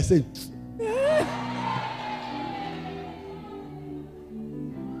married, they are saying,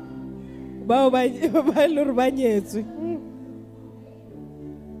 I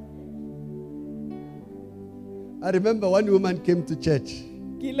remember one woman came to church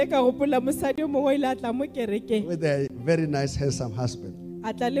with a very nice, handsome husband.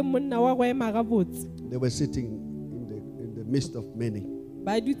 They were sitting in the midst of many.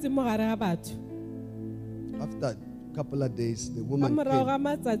 After a couple of days, the woman came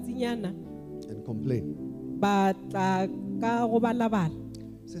and complained.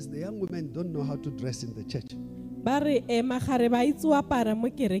 Says the young women don't know how to dress in the church. You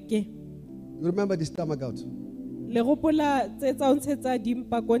remember this stomach out?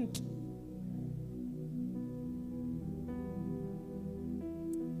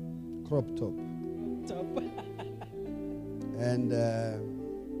 Crop top. And the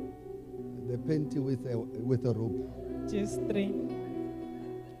panty with a rope. G-string.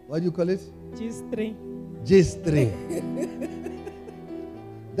 What do you call it? G-string. G-string.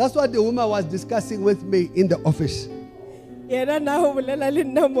 That's what the woman was discussing with me in the office.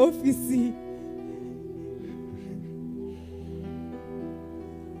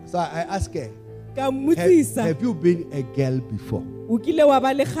 So I asked her, have you been a girl before?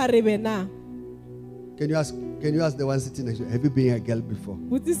 Can you ask the one sitting next to you, have you been a girl before?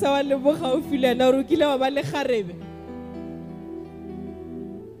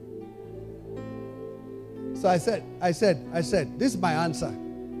 So I said, this is my answer.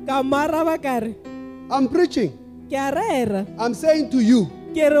 I'm preaching. I'm saying to you,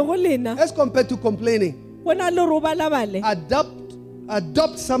 as compared to complaining,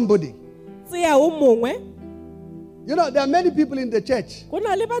 adopt somebody. You know, there are many people in the church. There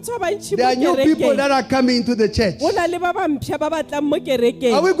are new people that are coming into the church. Are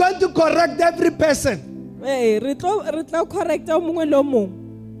we going to correct every person?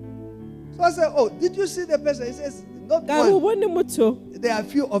 So I said, oh, did you see the person? He says, not one. There are a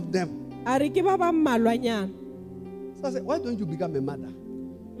few of them. So I said, why don't you become a mother?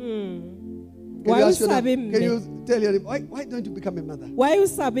 Can you tell your why don't you become a mother?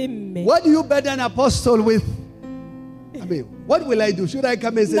 What do you burden an apostle with? I mean, what will I do? Should I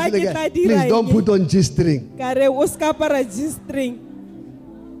come and say to the guy, please don't put on G-string?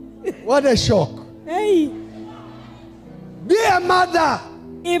 What a shock. Hey. Be a mother.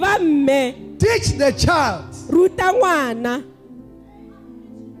 Teach the child.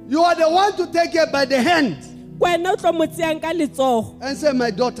 You are the one to take her by the hand and say,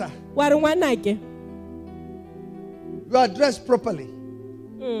 my daughter, you are dressed properly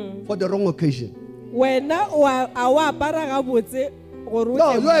for the wrong occasion. No,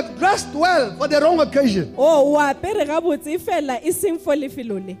 you have dressed well for the wrong occasion.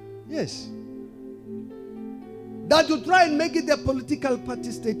 Yes. That to try and make it a political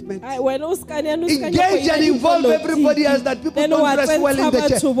party statement. Engage and involve everybody else that people don't dress well in the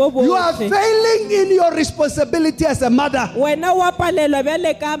church. You are failing in your responsibility as a mother.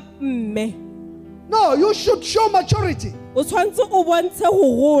 No, you should show maturity. Take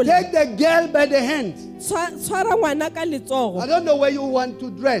the girl by the hand. I don't know where you want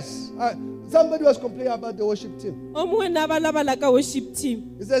to dress. Somebody was complaining about the worship team.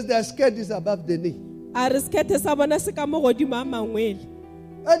 He says their skirt is above the knee. And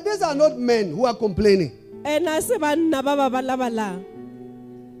these are not men who are complaining. ena se banna ba ba balabalang.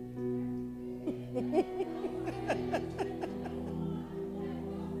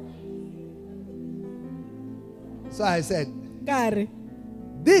 So I said, Kare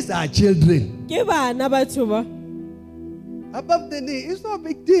these are children. ke bana batho ba. Above the knee, it's not a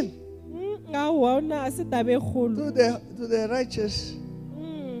big deal. Nga wona a se tabe kholo. To the righteous,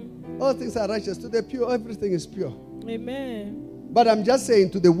 all things are righteous. To the pure, everything is pure. Amen. But I'm just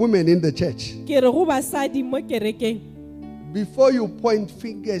saying to the women in the church, Ke re go basadi mo kerekeng. before you point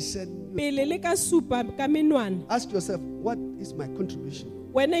fingers and Pele le ka supa ka menwana. ask yourself, what is my contribution?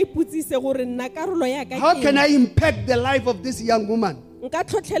 Wena iputsise gore nna karolo ya ka. How can I impact the life of this young woman? Nka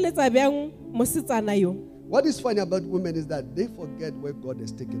tlhotlheletsa bjang mosetsana yo. What is funny about women is that they forget where God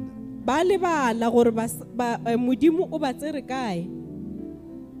has taken them. Ba lebala gore modimo o ba tsere kae.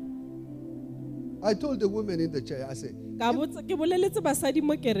 I told the women in the church, I said, Ke boleletse basadi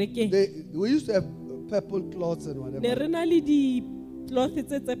mo kerekeng. we used to have purple cloths and Ne whatever. re na le di cloth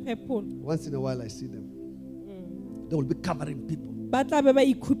tse purple. Once in a while I see them. They will be covering people. Ba tla be ba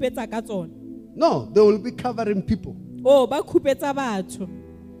ikhupetsa ka tsona. No, they will be covering people. Oh, ba khupetsa batho.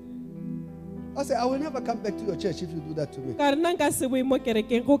 I say, I will never come back to your church if you do that to me. Ka re nna nka se boe mo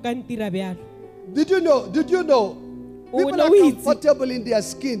kerekeng go ka ntira bjalo. Did you know? People are Loate. comfortable in their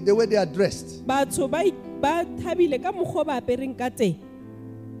skin the way they are dressed. Batho ba thabile ka mokgwa ba apereng ka teng.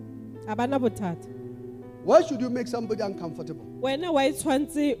 A bana bothata. Why should you make somebody uncomfortable? Wena wa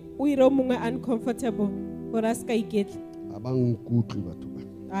itshwantse o ire mongwe uncomfortable gore a se ka iketla.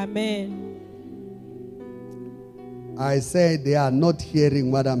 Amen. I said they are not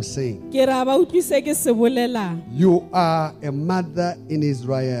hearing what I'm saying. Ke ra ba utlwise ke se bolelang. You are a mother in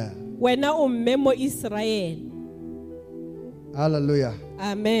Israel. Wena o mme mo Israel. Hallelujah.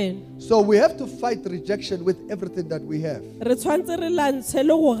 Amen. So we have to fight rejection with everything that we have Re tshwantse re lantshwe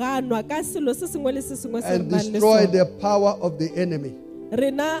le go ganwa ka selo se sengwe le se sengwe se re and nang le destroy sona. the power of the enemy.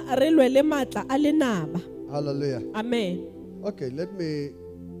 Rena re lwe le matla a lenaba. Hallelujah. Amen. Okay, let me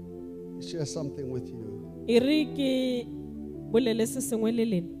share something with you. E re ke bolele se sengwe le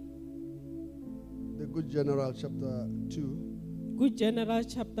lena. The Good General chapter 2 Good General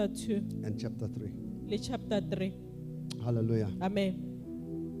chapter 2 and chapter 3. le chapter 3. Hallelujah. Amen.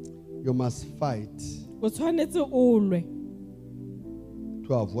 You must fight O tshwanetse o lwe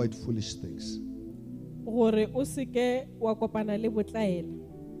to avoid foolish things. gore o seke wa kopana le botlaela.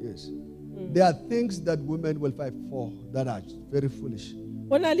 Yes. There are things that women will fight for that are very foolish.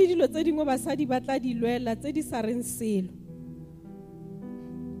 Go na le dilo tse dingwe basadi ba tla di lwela tse di sa reng selo.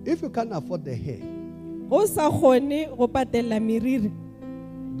 If you can't afford the hair, Go sa kgone go patelela meriri,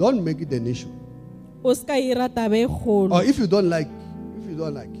 don't make it an issue. o ska e rata ba e kgolo. Or if you don't like,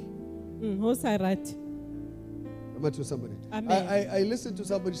 Go sa rate. am I to somebody? Amen. I listen to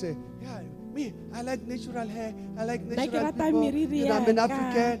somebody say, yeah, me, I like natural hair. I like ke natural rata people. meriri You know, I'm an ya ka.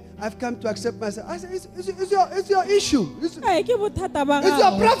 African. I've come to accept myself. I say, it's your issue. It's Ke bothata ba your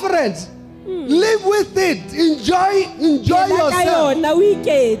gago. preference. Live with it. Enjoy Phela ka yourself. yona, o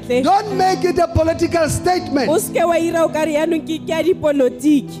iketle. Don't make it a political O statement. seke wa ira o ka re yaanong ke a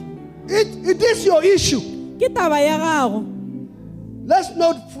dipolotiki. It is your issue. Ke taba ya gago. Let's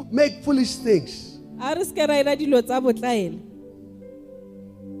not make foolish things. A re seke ra ira dilo tsa botlaela.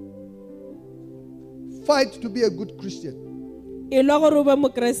 Fight to be a good Christian. E lwa gore o be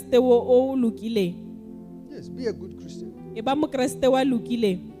mokreste o lokileng. Yes, be a good Christian. E ba mokreste wa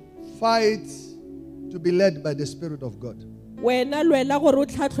lokileng. Fight to be led by the Spirit of God. Wena lwela gore o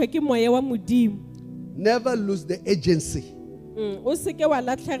tlhatlhwe ke moya wa modimo. Never lose the agency. O seke wa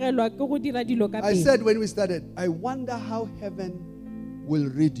latlhegelwa ke go dira dilo ka I pele. said when we started, I wonder how heaven will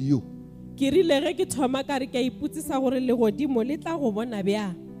read you. Ke rile ge ke thoma ka re ke a iputsisa gore legodimo le tla go bona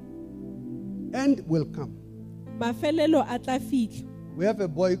bjang. End will come. Mafelelo a tla fitlha. We have a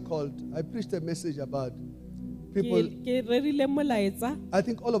boy called, I preached a message about people, Ke rerile molaetsa I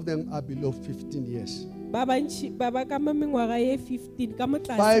think all of them are below 15 years. ba bantši ba ba ka mo mengwaga ye 15 ka mo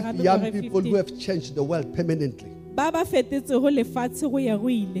tlase ga 5 mengwaga young ye people who 15. have changed the world permanently. Ba ba fetetsego lefatshe go ya go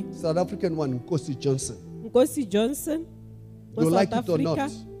ile. South African one, Nkosi Johnson. Nkosi Johnson go You South like it or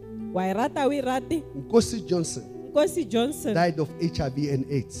Africa. not? Wa e rata o e rate. Nkosi Johnson Nkosi Johnson died of HIV and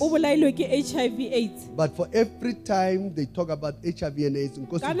AIDS. o bolailwe ke HIV AIDS. But for every time they talk about HIV and AIDS, Ka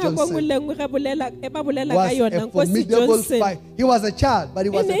Nkosi nako nngwe Johnson le nngwe ge ba bolela ka was yona a Nkosi formidable Johnson. fight. He was a child, but he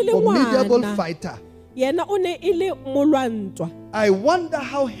was E ne a e le formidable ngwana. fighter. Yena o ne e le molwantwa. I wonder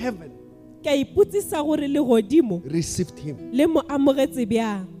how heaven Ke a iputsisa gore legodimo received him. le mo amogetse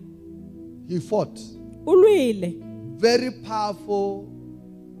bjang. He fought O lwele. very powerful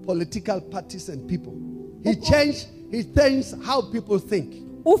political parties and people. He changed how people think.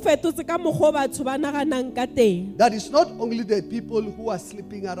 That is not only the people who are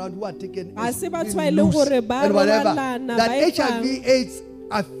sleeping around, who are taken loose, and whatever. that HIV/AIDS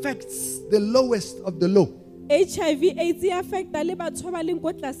affects the lowest of the low. HIV/AIDS affecta le batho ba leng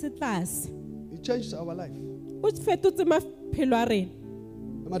ko tlase. It changed our life. O fetotse maphelo a rena.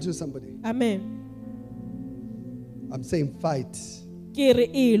 Am I to somebody? Amen. I'm saying fight Ke re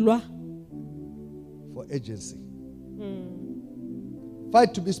elwa. for agency.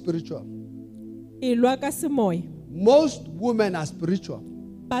 Fight to be spiritual. Elwa ka semoya. Most women are spiritual.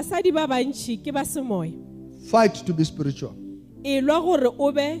 Basadi ba bantši ke ba semoya. Fight to be spiritual. Elwa gore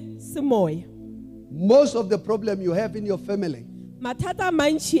o be semoya. Most of the problem you have in your family Mathata a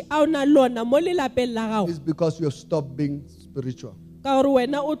mantši a o na le ona mo lelapeng la gago is because you have stopped being spiritual. ka gore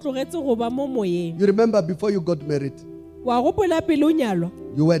wena o tlogetse go ba mo moyeng. You remember before you got married, Wa gopola pele o nyalwa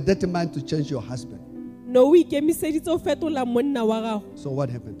you were determined to change your husband. no o ikemiseditse o fetola monna wa gago. So what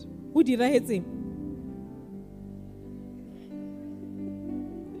happened? Go diragetseng?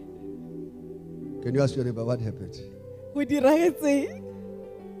 Can you ask your neighbor what happened? Go diragetseng?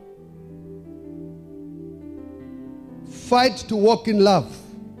 Fight to walk in love.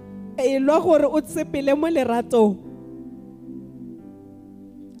 Elwa gore o tsepele mo leratong.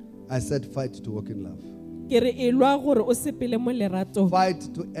 I said fight to walk in love. Ke re elwa gore o sepele mo leratong.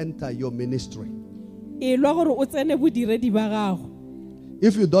 Fight to enter your ministry. Elwa gore o tsene bodiredi ba gago.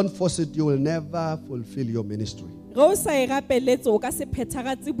 If you don't force it, you will never fulfill your ministry. Ge o sa e gapeletse o ka se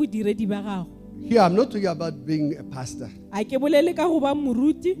phethagatse bodiredi ba gago. Here, I'm not talking about being a pastor. A ke bolele ka go ba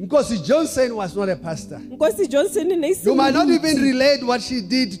moruti. Nkosi Johnson was not a pastor. Nkosi Johnson ne se You might not even relate what she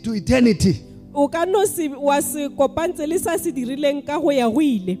did to eternity. o ka no se wa se kopantse le sa se dirileng ka go ya go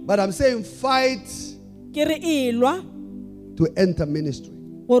ile. But I'm saying fight Ke re elwa to enter ministry.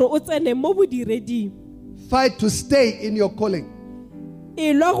 gore o tsene mo bodireding. Fight to stay in your calling.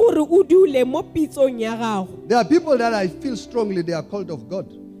 Elwa gore o dule mo pitsong ya gago. There are people that I feel strongly they are called of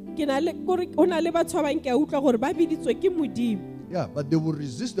God. Ke na le gore o na le batho ba bang ke a utlwa gore ba biditswe ke Modimo. Yeah, but they will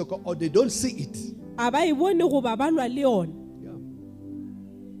resist the call or they don't see it. A ba e bone go ba lwa le yona.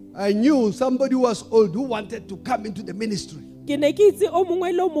 Yeah. I knew somebody who was old who wanted to come into the ministry. Ke ne ke itse o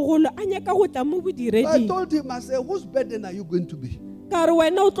mongwe le o mogolo a nyaka go tla mo I bodireding. told him, I said, whose burden are you going to be? Ka re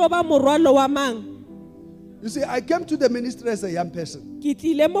wena o tlo ba morwalo wa mang? You see, I came to the ministry as a young person. Ke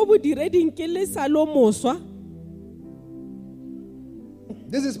tlile mo bodireding ke le sa lo moswa.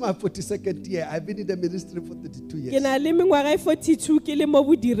 This is my 42nd year. I've been in the ministry for 32 Ke years. na le mengwaga e 42 ke le mo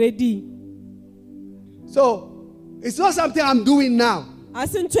bodireding. So, it's not something I'm doing now. A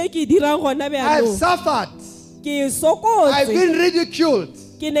se ntho e ke e dirang gona I've bjalo. suffered. Ke I've sokotse. been ridiculed.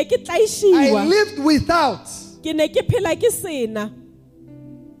 Ke ne ke I tlaišiwa. lived without. Ke ne ke phela ke sena.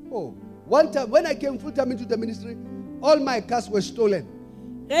 Oh, one time when I came full time into the ministry, all my cars were stolen.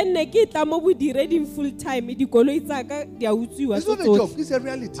 Ge ne ke tla mo bodireding full time dikoloi tsa ka di a utswiwa It's not a tsotlhe. joke, it's a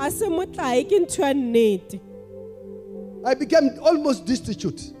reality. A se motlae ke ntho ya nnete. I became almost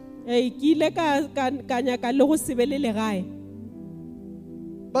destitute. Ke ile ka nyaka le go sebele legae.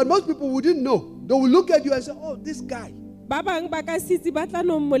 But most people wouldn't know. They will look at you and say, oh, this guy. Ba bang ba ka sitse ba tla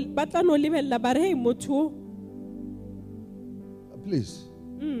no lebella ba re hey motho. Please,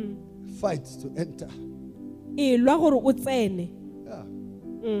 fight to enter. Elwa gore o tsene.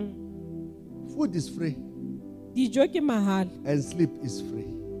 Yeah. Food is free Dijo ke mahala. and sleep is free.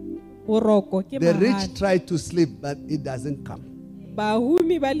 Boroko ke The mahala. rich try to sleep, but it doesn't come.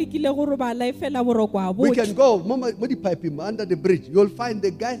 Bahumi ba lekile gore ba la fela boroko a We botse. can go under the bridge. You'll find the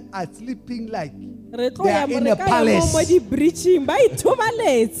guys are sleeping like Re tlo they ya are in a mo palace. di breaching ba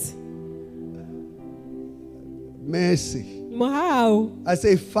ithobaletse. Mercy. Mohau I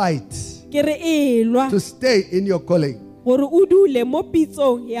say fight ke re elwa to stay in your calling. gore o dule mo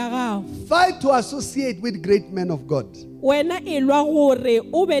pitsong ya gago. Fight to associate with great men of God. Wena elwa gore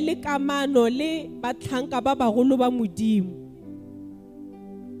o be le kamano le batlhanka ba bagolo ba Modimo.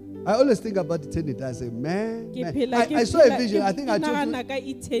 I always think about eternity. I say, man. Ke phela ke I saw a phela- vision. I ke- think ke I told nagana you. ka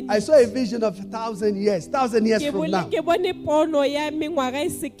eternity. I saw a vision of 1,000 years. 1,000 years Ke from bole now. ke bone pono ya mengwaga e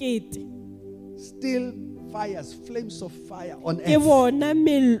sekete. Still fires, flames of fire on Ke earth. bona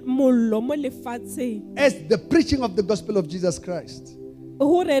mollo mo lefatsheng. As the preaching of the gospel of Jesus Christ.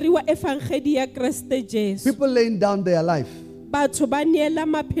 Ho reriwa evangeli ya Kriste Jesu. People laying down their life. Batho ba neela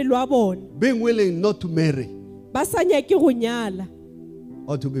maphelo a bona. Being willing not to marry Ba sa nyake go nyala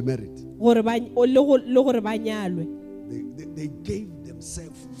or to be married. gore ba le gore ba nyalwe. They gave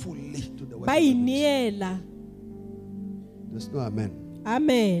themselves fully to the work Ba of the ministry. ineela. There's no amen.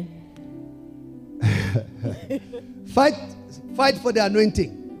 Amen. Fight for the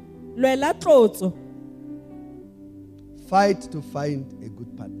anointing. Lwela tlotso. Fight to find a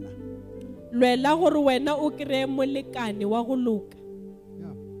good partner. lwela gore wena o kry-e molekane wa go loka.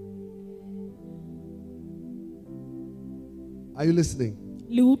 Yeah. Are you listening?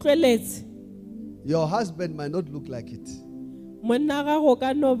 Le utlweletse Your husband might not look like it. monna ga go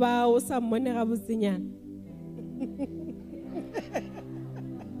ka no ba o sa mmone ga botsenyana.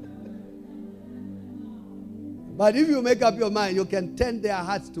 But if you make up your mind, you can turn their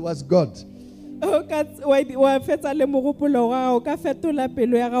hearts towards God. O ka wa fetsa le mogopolo wa gago ka fetola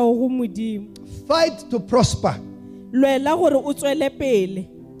pelo ya gago go Modimo. Fight to prosper. Lwela gore o tswele pele.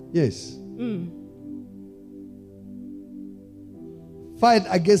 Yes. Fight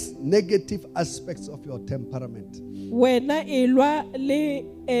against negative aspects of your temperament. Wena e lwa le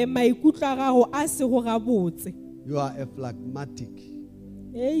maikutlo a gago a se go ga botse. You are a phlegmatic.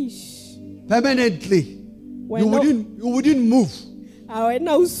 Eish. Permanently. You wouldn't move. A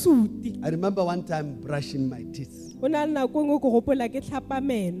wena o suti. I remember one time brushing my teeth. O na nna go go gopola ke tlhapa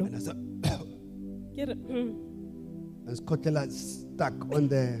meno. And I said, Ke re and Scotella stuck on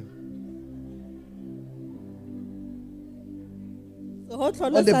the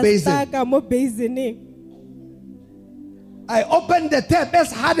basin. mo basineng. I opened the tap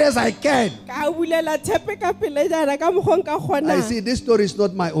as hard as I can. Ka bulela thepe ka pele jana ka mogong ka I gona. see this story is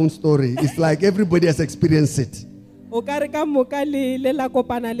not my own story. It's like everybody has experienced it. O ka re ka moka le la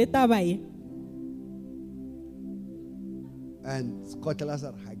kopana le taba e. And Scotella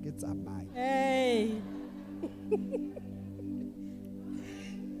said, "Ha ke tsamaye." Hey.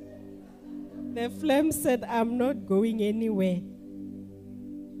 The flame said, I'm not going anywhere.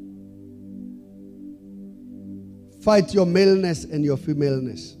 Fight your maleness and your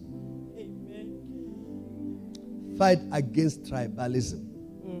femaleness. Amen. Fight against tribalism.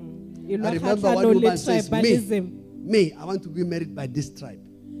 You I remember one woman says, me, I want to be married by this tribe.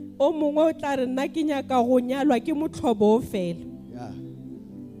 Yeah.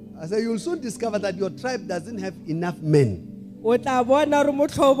 I said, you'll soon discover that your tribe doesn't have enough men Who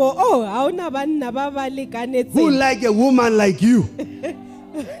like a woman like you.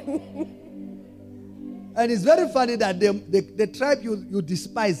 And it's very funny that the tribe you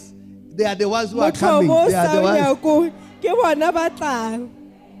despise, they are the ones who are coming. They are the ones.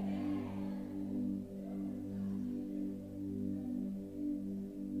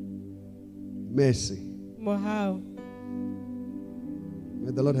 Mercy.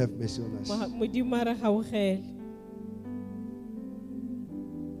 May the Lord have mercy on us.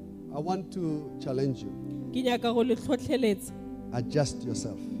 I want to challenge you. Adjust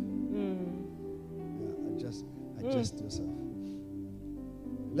yourself. Adjust yourself.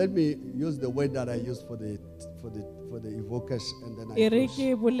 Let me use the word that I used for the evokers, and then I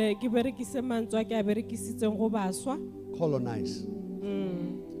colonize.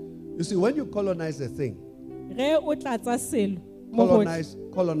 You see, when you colonize a thing,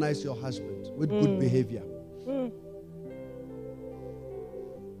 colonize your husband with good behavior.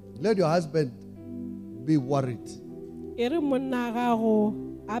 Let your husband be worried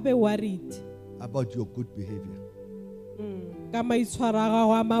about your good behavior.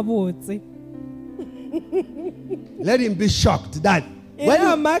 Let him be shocked that when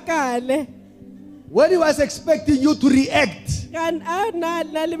he was expecting you to react,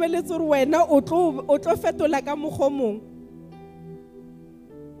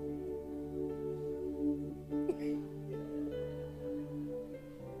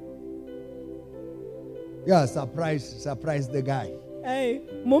 yeah, surprise the guy. Hey,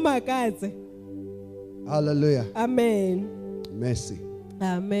 hallelujah. Amen. Mercy.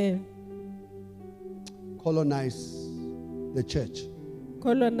 Amen. Colonize the church.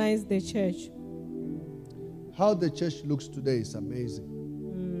 Colonize the church. How the church looks today is amazing.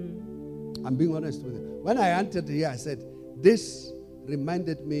 I'm being honest with you. When I entered here, I said, this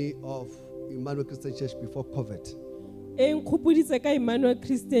reminded me of Emmanuel Christian Church before COVID. Emmanuel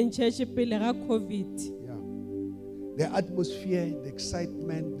Christian Church COVID. Yeah. The atmosphere, the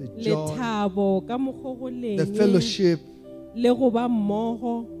excitement, the joy, the fellowship.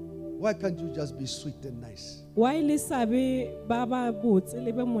 Why can't you just be sweet and nice?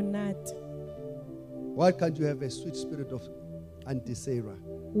 Why can't you have a sweet spirit of Auntie Sarah?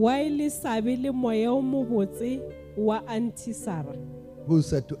 Who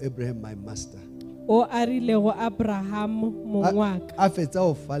said to Abraham, my master? My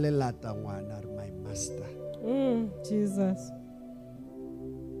master. Jesus.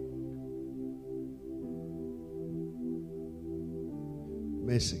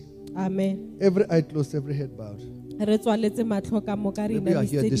 Mercy. Amen. Every eye closed, every head bowed. Maybe you are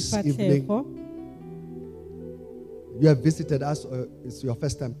here this evening. You have visited us, or it's your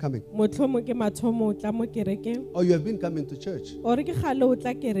first time coming. motlhomo ke mathomo o tla mo kerekeng Or you have been coming to church. ore ke gale o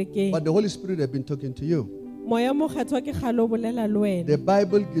tla kerekeng But the Holy Spirit has been talking to you. moya mokgathwa ke gale o bolela le wena The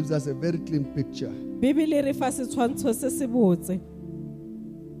Bible gives us a very clean picture bibele re fa setshwantsho se se botse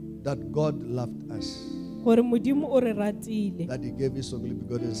that God loved us, gore modimo o re ratile that He gave His only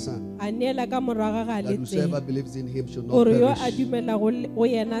begotten Son, a neela ka moraga ga that le whosoever tseng believes in Him should not gore yo a perish, dumela go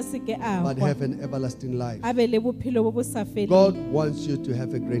yena se ke a but gwa have an everlasting life. a be le bophelo bo bo sa God feleng wants you to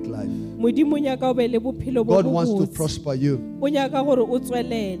have a great life. modimo o nyaka o be le bophelo bo God bo wants to botse prosper you. o nyaka gore o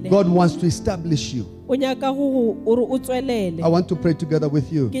tswelele God wants to establish you. o nyaka gore o tswelele I want to pray together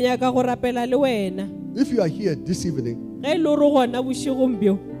with you. ke nyaka go rapela le wena If you are here this evening, ge e le gore gona bošegong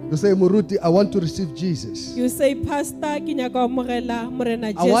bjo you say, Muruti, I want to receive Jesus. you say pastor ke nyaka go amogela morena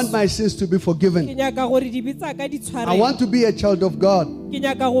I want jesu my sins to be ke forgiven. nyaka gore dibe tsa ka di I want tshwarele to be a child of God. ke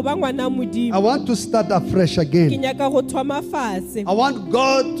nyaka go ba ngwana I modimo want to start afresh ke again. nyaka go thoma fase I want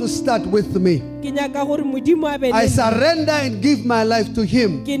God to start with me. ke nyaka gore modimo a be I le surrender and give my life to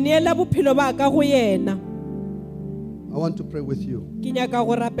Him. ke neela bophelo ba ka go yena I want to pray with you. ke nyaka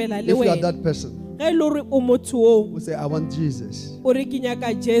go rapela le If you are wena that person ge e le gore o motho o who say, I want Jesus. o re ke nyaka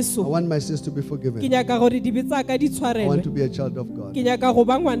I jesu want my sins to be ke forgiven. nyaka gore dibe tsa ka di I want to tshwarelwe be a child of God. ke nyaka go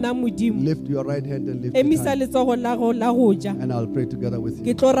ba ngwana modimo Lift your right hand and lift it emisa high. letsogo la go ja And I'll pray together with ke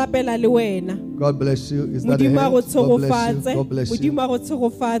you. tlo rapela le wena God bless you. Is that a modimo a hand? go God bless you. tshegofatse God bless you. modimo a go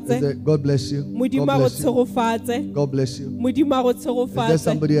tshegofatse Is there- God bless you. modimo God a go bless you. tshegofatse God bless you. modimo a go Is there tshegofatse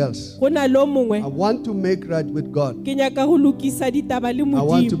somebody else? go na le o mongwe I want to make right with God. ke nyaka go lokisa ditaba le I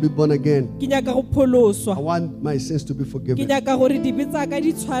want to modimo be born again. ke nyaka go pholoswa I want my sins to be ke forgiven. nyaka gore dibe tsa ka di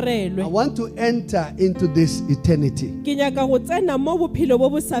I tshwarelwe want to enter into this eternity, ke nyaka go tsena mo bophelo bo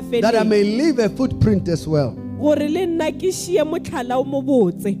bo sa that I feleng may leave a footprint as well. gore le nna ke šie motlhala o mo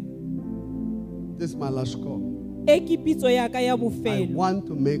botse This is my last call. e ke pitso ya ka ya I bofelo want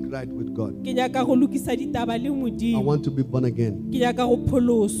to make right with God. ke nyaka go lokisa ditaba le I modimo want to be born again. ke nyaka go I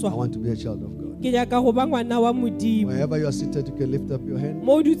pholoswa want to be a child of God. ke nyaka go ba ngwana wa modimo Wherever you are seated, you can lift up your hand.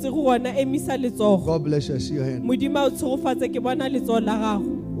 mo o dutse go gona emisa letsogo God bless you. I see your hand. modimo a o tshegofatse ke bona letsogo la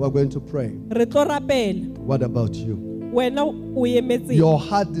gago We're going to pray. re tlo rapela What about you? wena o emetseng Your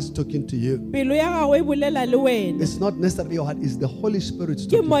heart is talking to you. pelo ya gago e bolela le wena It's not necessarily your heart, it's the Holy Spirit ke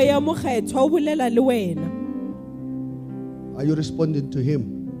talking to moya you. mokgethwa o bolela le wena Are you responding to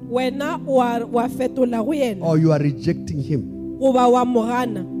Him? wena wa fetola go yena Or you are rejecting Him? goba wa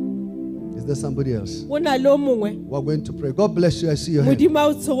mogana Is there somebody else? go na le o mongwe We're going to pray. God bless you. I see your hand. modimo a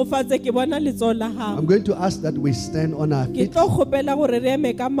o tshegofatse ke bona letsogo la I'm gago going to ask that we stand on our ke feet. tlo kgopela gore re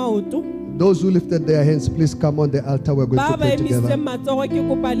eme ka maoto Those who lifted their hands, please come on the altar. We're going ba to ba pray emisitse together. matsogo ke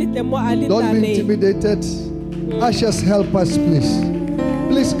kopa le tle mo a Don't be letareng intimidated. Ushers, help us, please.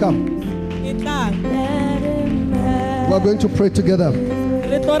 Please come. ke tlang We're going to pray together.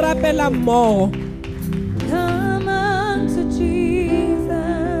 re tlo rapela mmogo Come unto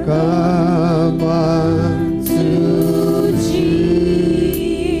Jesus. Come on to Jesus.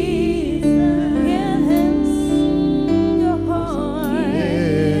 Give him your heart.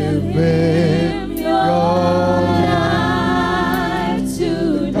 Give Give him him your your life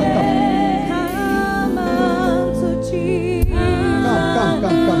today. Come unto Jesus.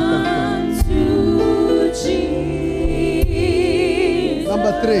 Come. Unto Jesus.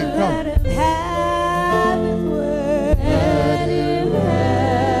 Number 3, come. Let him have his way. Let him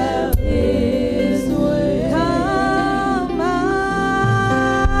have his way. Come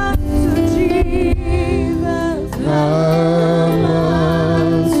unto Jesus. Come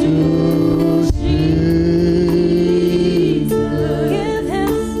on to Jesus. Give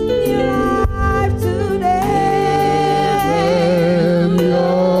him your life today. Give him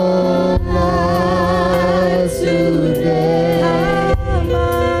your life today. Come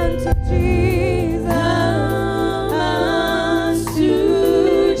unto Jesus. Unto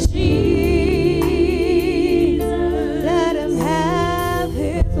Jesus. Let him have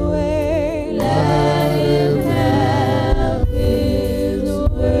his way. Let him have his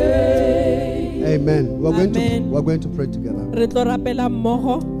way. Amen. Amen. We're going to pray together. re tlo rapela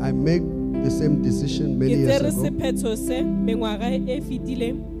mmogo I make the same decision many ke years tsere ago. sephetho se mengwaga e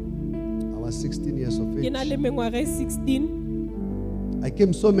fetileng I was 16 years of ke na age. le mengwaga e 16 I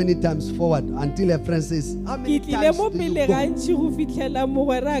came so many times forward until a friend says, how ke many tlile times mo do pele you go? gantši go fitlhela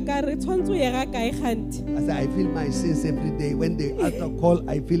mogwera a ka re tshwanetse o ye ga kae gante I said, I feel my sins every day. When they altar call,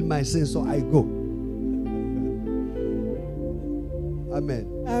 I feel my sins, so I go. Amen.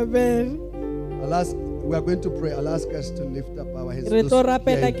 amen We are going to pray. I'll ask us to lift up our hands. re Those tlo here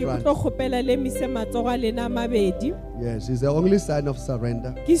rapela in ke front. tlo kgopela le mise matsogo a lena a mabedi Yes, it's the only sign of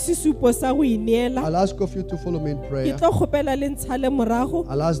surrender. ke sesupo sa go ineela I'll ask of you to follow me in ke prayer. tlo kgopela le ntshale morago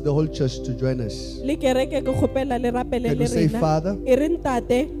I'll ask the whole church to join us. le kereke ke kgopela le rapele Can le we say, rena Father? e re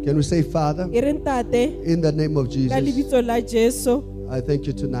ntate Can we say, Father, e re ntate in the name of ka Jesus, lebitso la Jesu I thank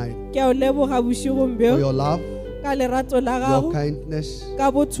you tonight ke a o leboga for bošigong bjo your love, ka lerato la your gago kindness ka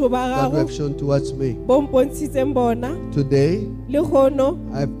botho ba that you gago have shown towards me. bo mpontshitseng bona Today, le kgono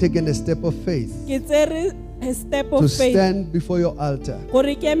I've taken a step of faith ke tsere a step to of faith stand before your altar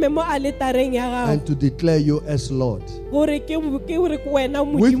gore ke eme mo aletareng ya gago and to declare you as Lord. gore ke re ke wena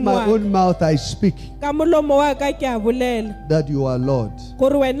With modimo my wa ka own mouth, I speak ka molomo wa ka ke a bolela that you are Lord.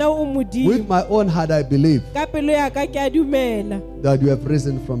 gore wena o With modimo my own heart, I believe ka pelo ya ka ke a dumela that you have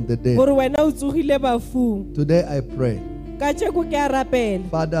risen from the dead. gore wena o tsogile bafung Today, I pray, ka tšeko ke a rapela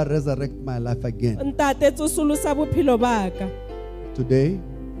Father, resurrect my life again. ntate tsosolosa bophelo ba ka Today,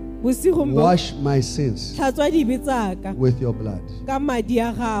 bosigong bo wash my sins tlhatswa dibe tsa ka with your blood. ka madi a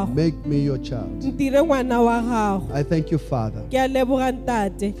gago Make me your child. ntire ngwana wa gago I thank you, Father, ke a leboga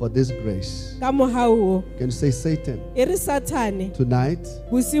ntate for this grace. ka mogao o Can you say, Satan, e re sathane tonight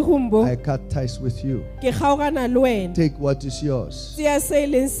bosigong bo I cut ties with you. ke kgaogana le wena Take what is yours. tseya se e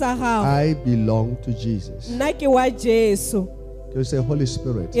leng sa gago I belong to Jesus. nna ke wa Jesu Can you say, Holy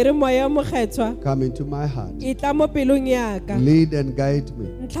Spirit, e re moya o mokgethwa come into my heart. e tla mo pelong ya ka Lead and guide me.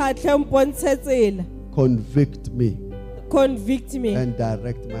 ntlhatlhe mpontshe tsela Convict me convict me and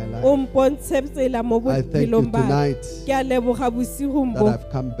direct my o life. mpontshe tsela mo I thank you bophelong ba ka. tonight ke a leboga bosigong that bo I've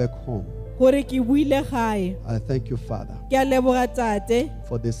come back home. gore ke buile gae I thank you, Father, ke a leboga tate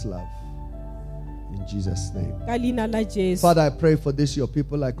for this love. In Jesus' name. ka leina la Jesu Father, I pray for this, your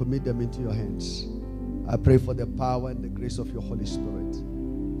people. I commit them into your hands. I pray for the power and the grace of your Holy Spirit.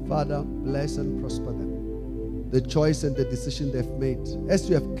 Father, bless and prosper them. The choice and the decision they've made, as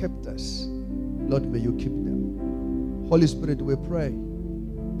you have kept us, Lord, may you keep them. Holy Spirit, we pray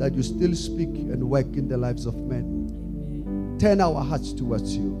that you still speak and work in the lives of men. Turn our hearts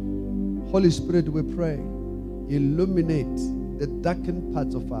towards you. Holy Spirit, we pray, illuminate the darkened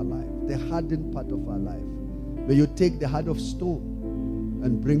parts of our life, the hardened part of our life. May you take the heart of stone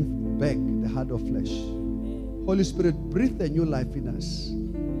and bring back the heart of flesh. Holy Spirit, breathe a new life in us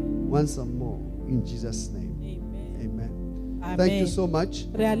once and more in Jesus' name. Amen. Thank you so much.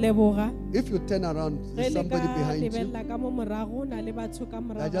 re a leboga If you turn around, ge there's le somebody ka behind you. lebelela ka mo morago na le batho ka They're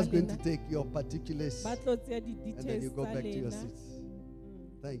morago just going lena to take your particulars ba tlo tseya and then you di-details go tsa back to your lena seats.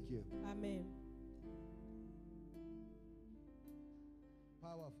 Thank you. amen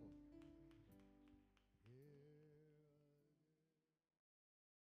Powerful.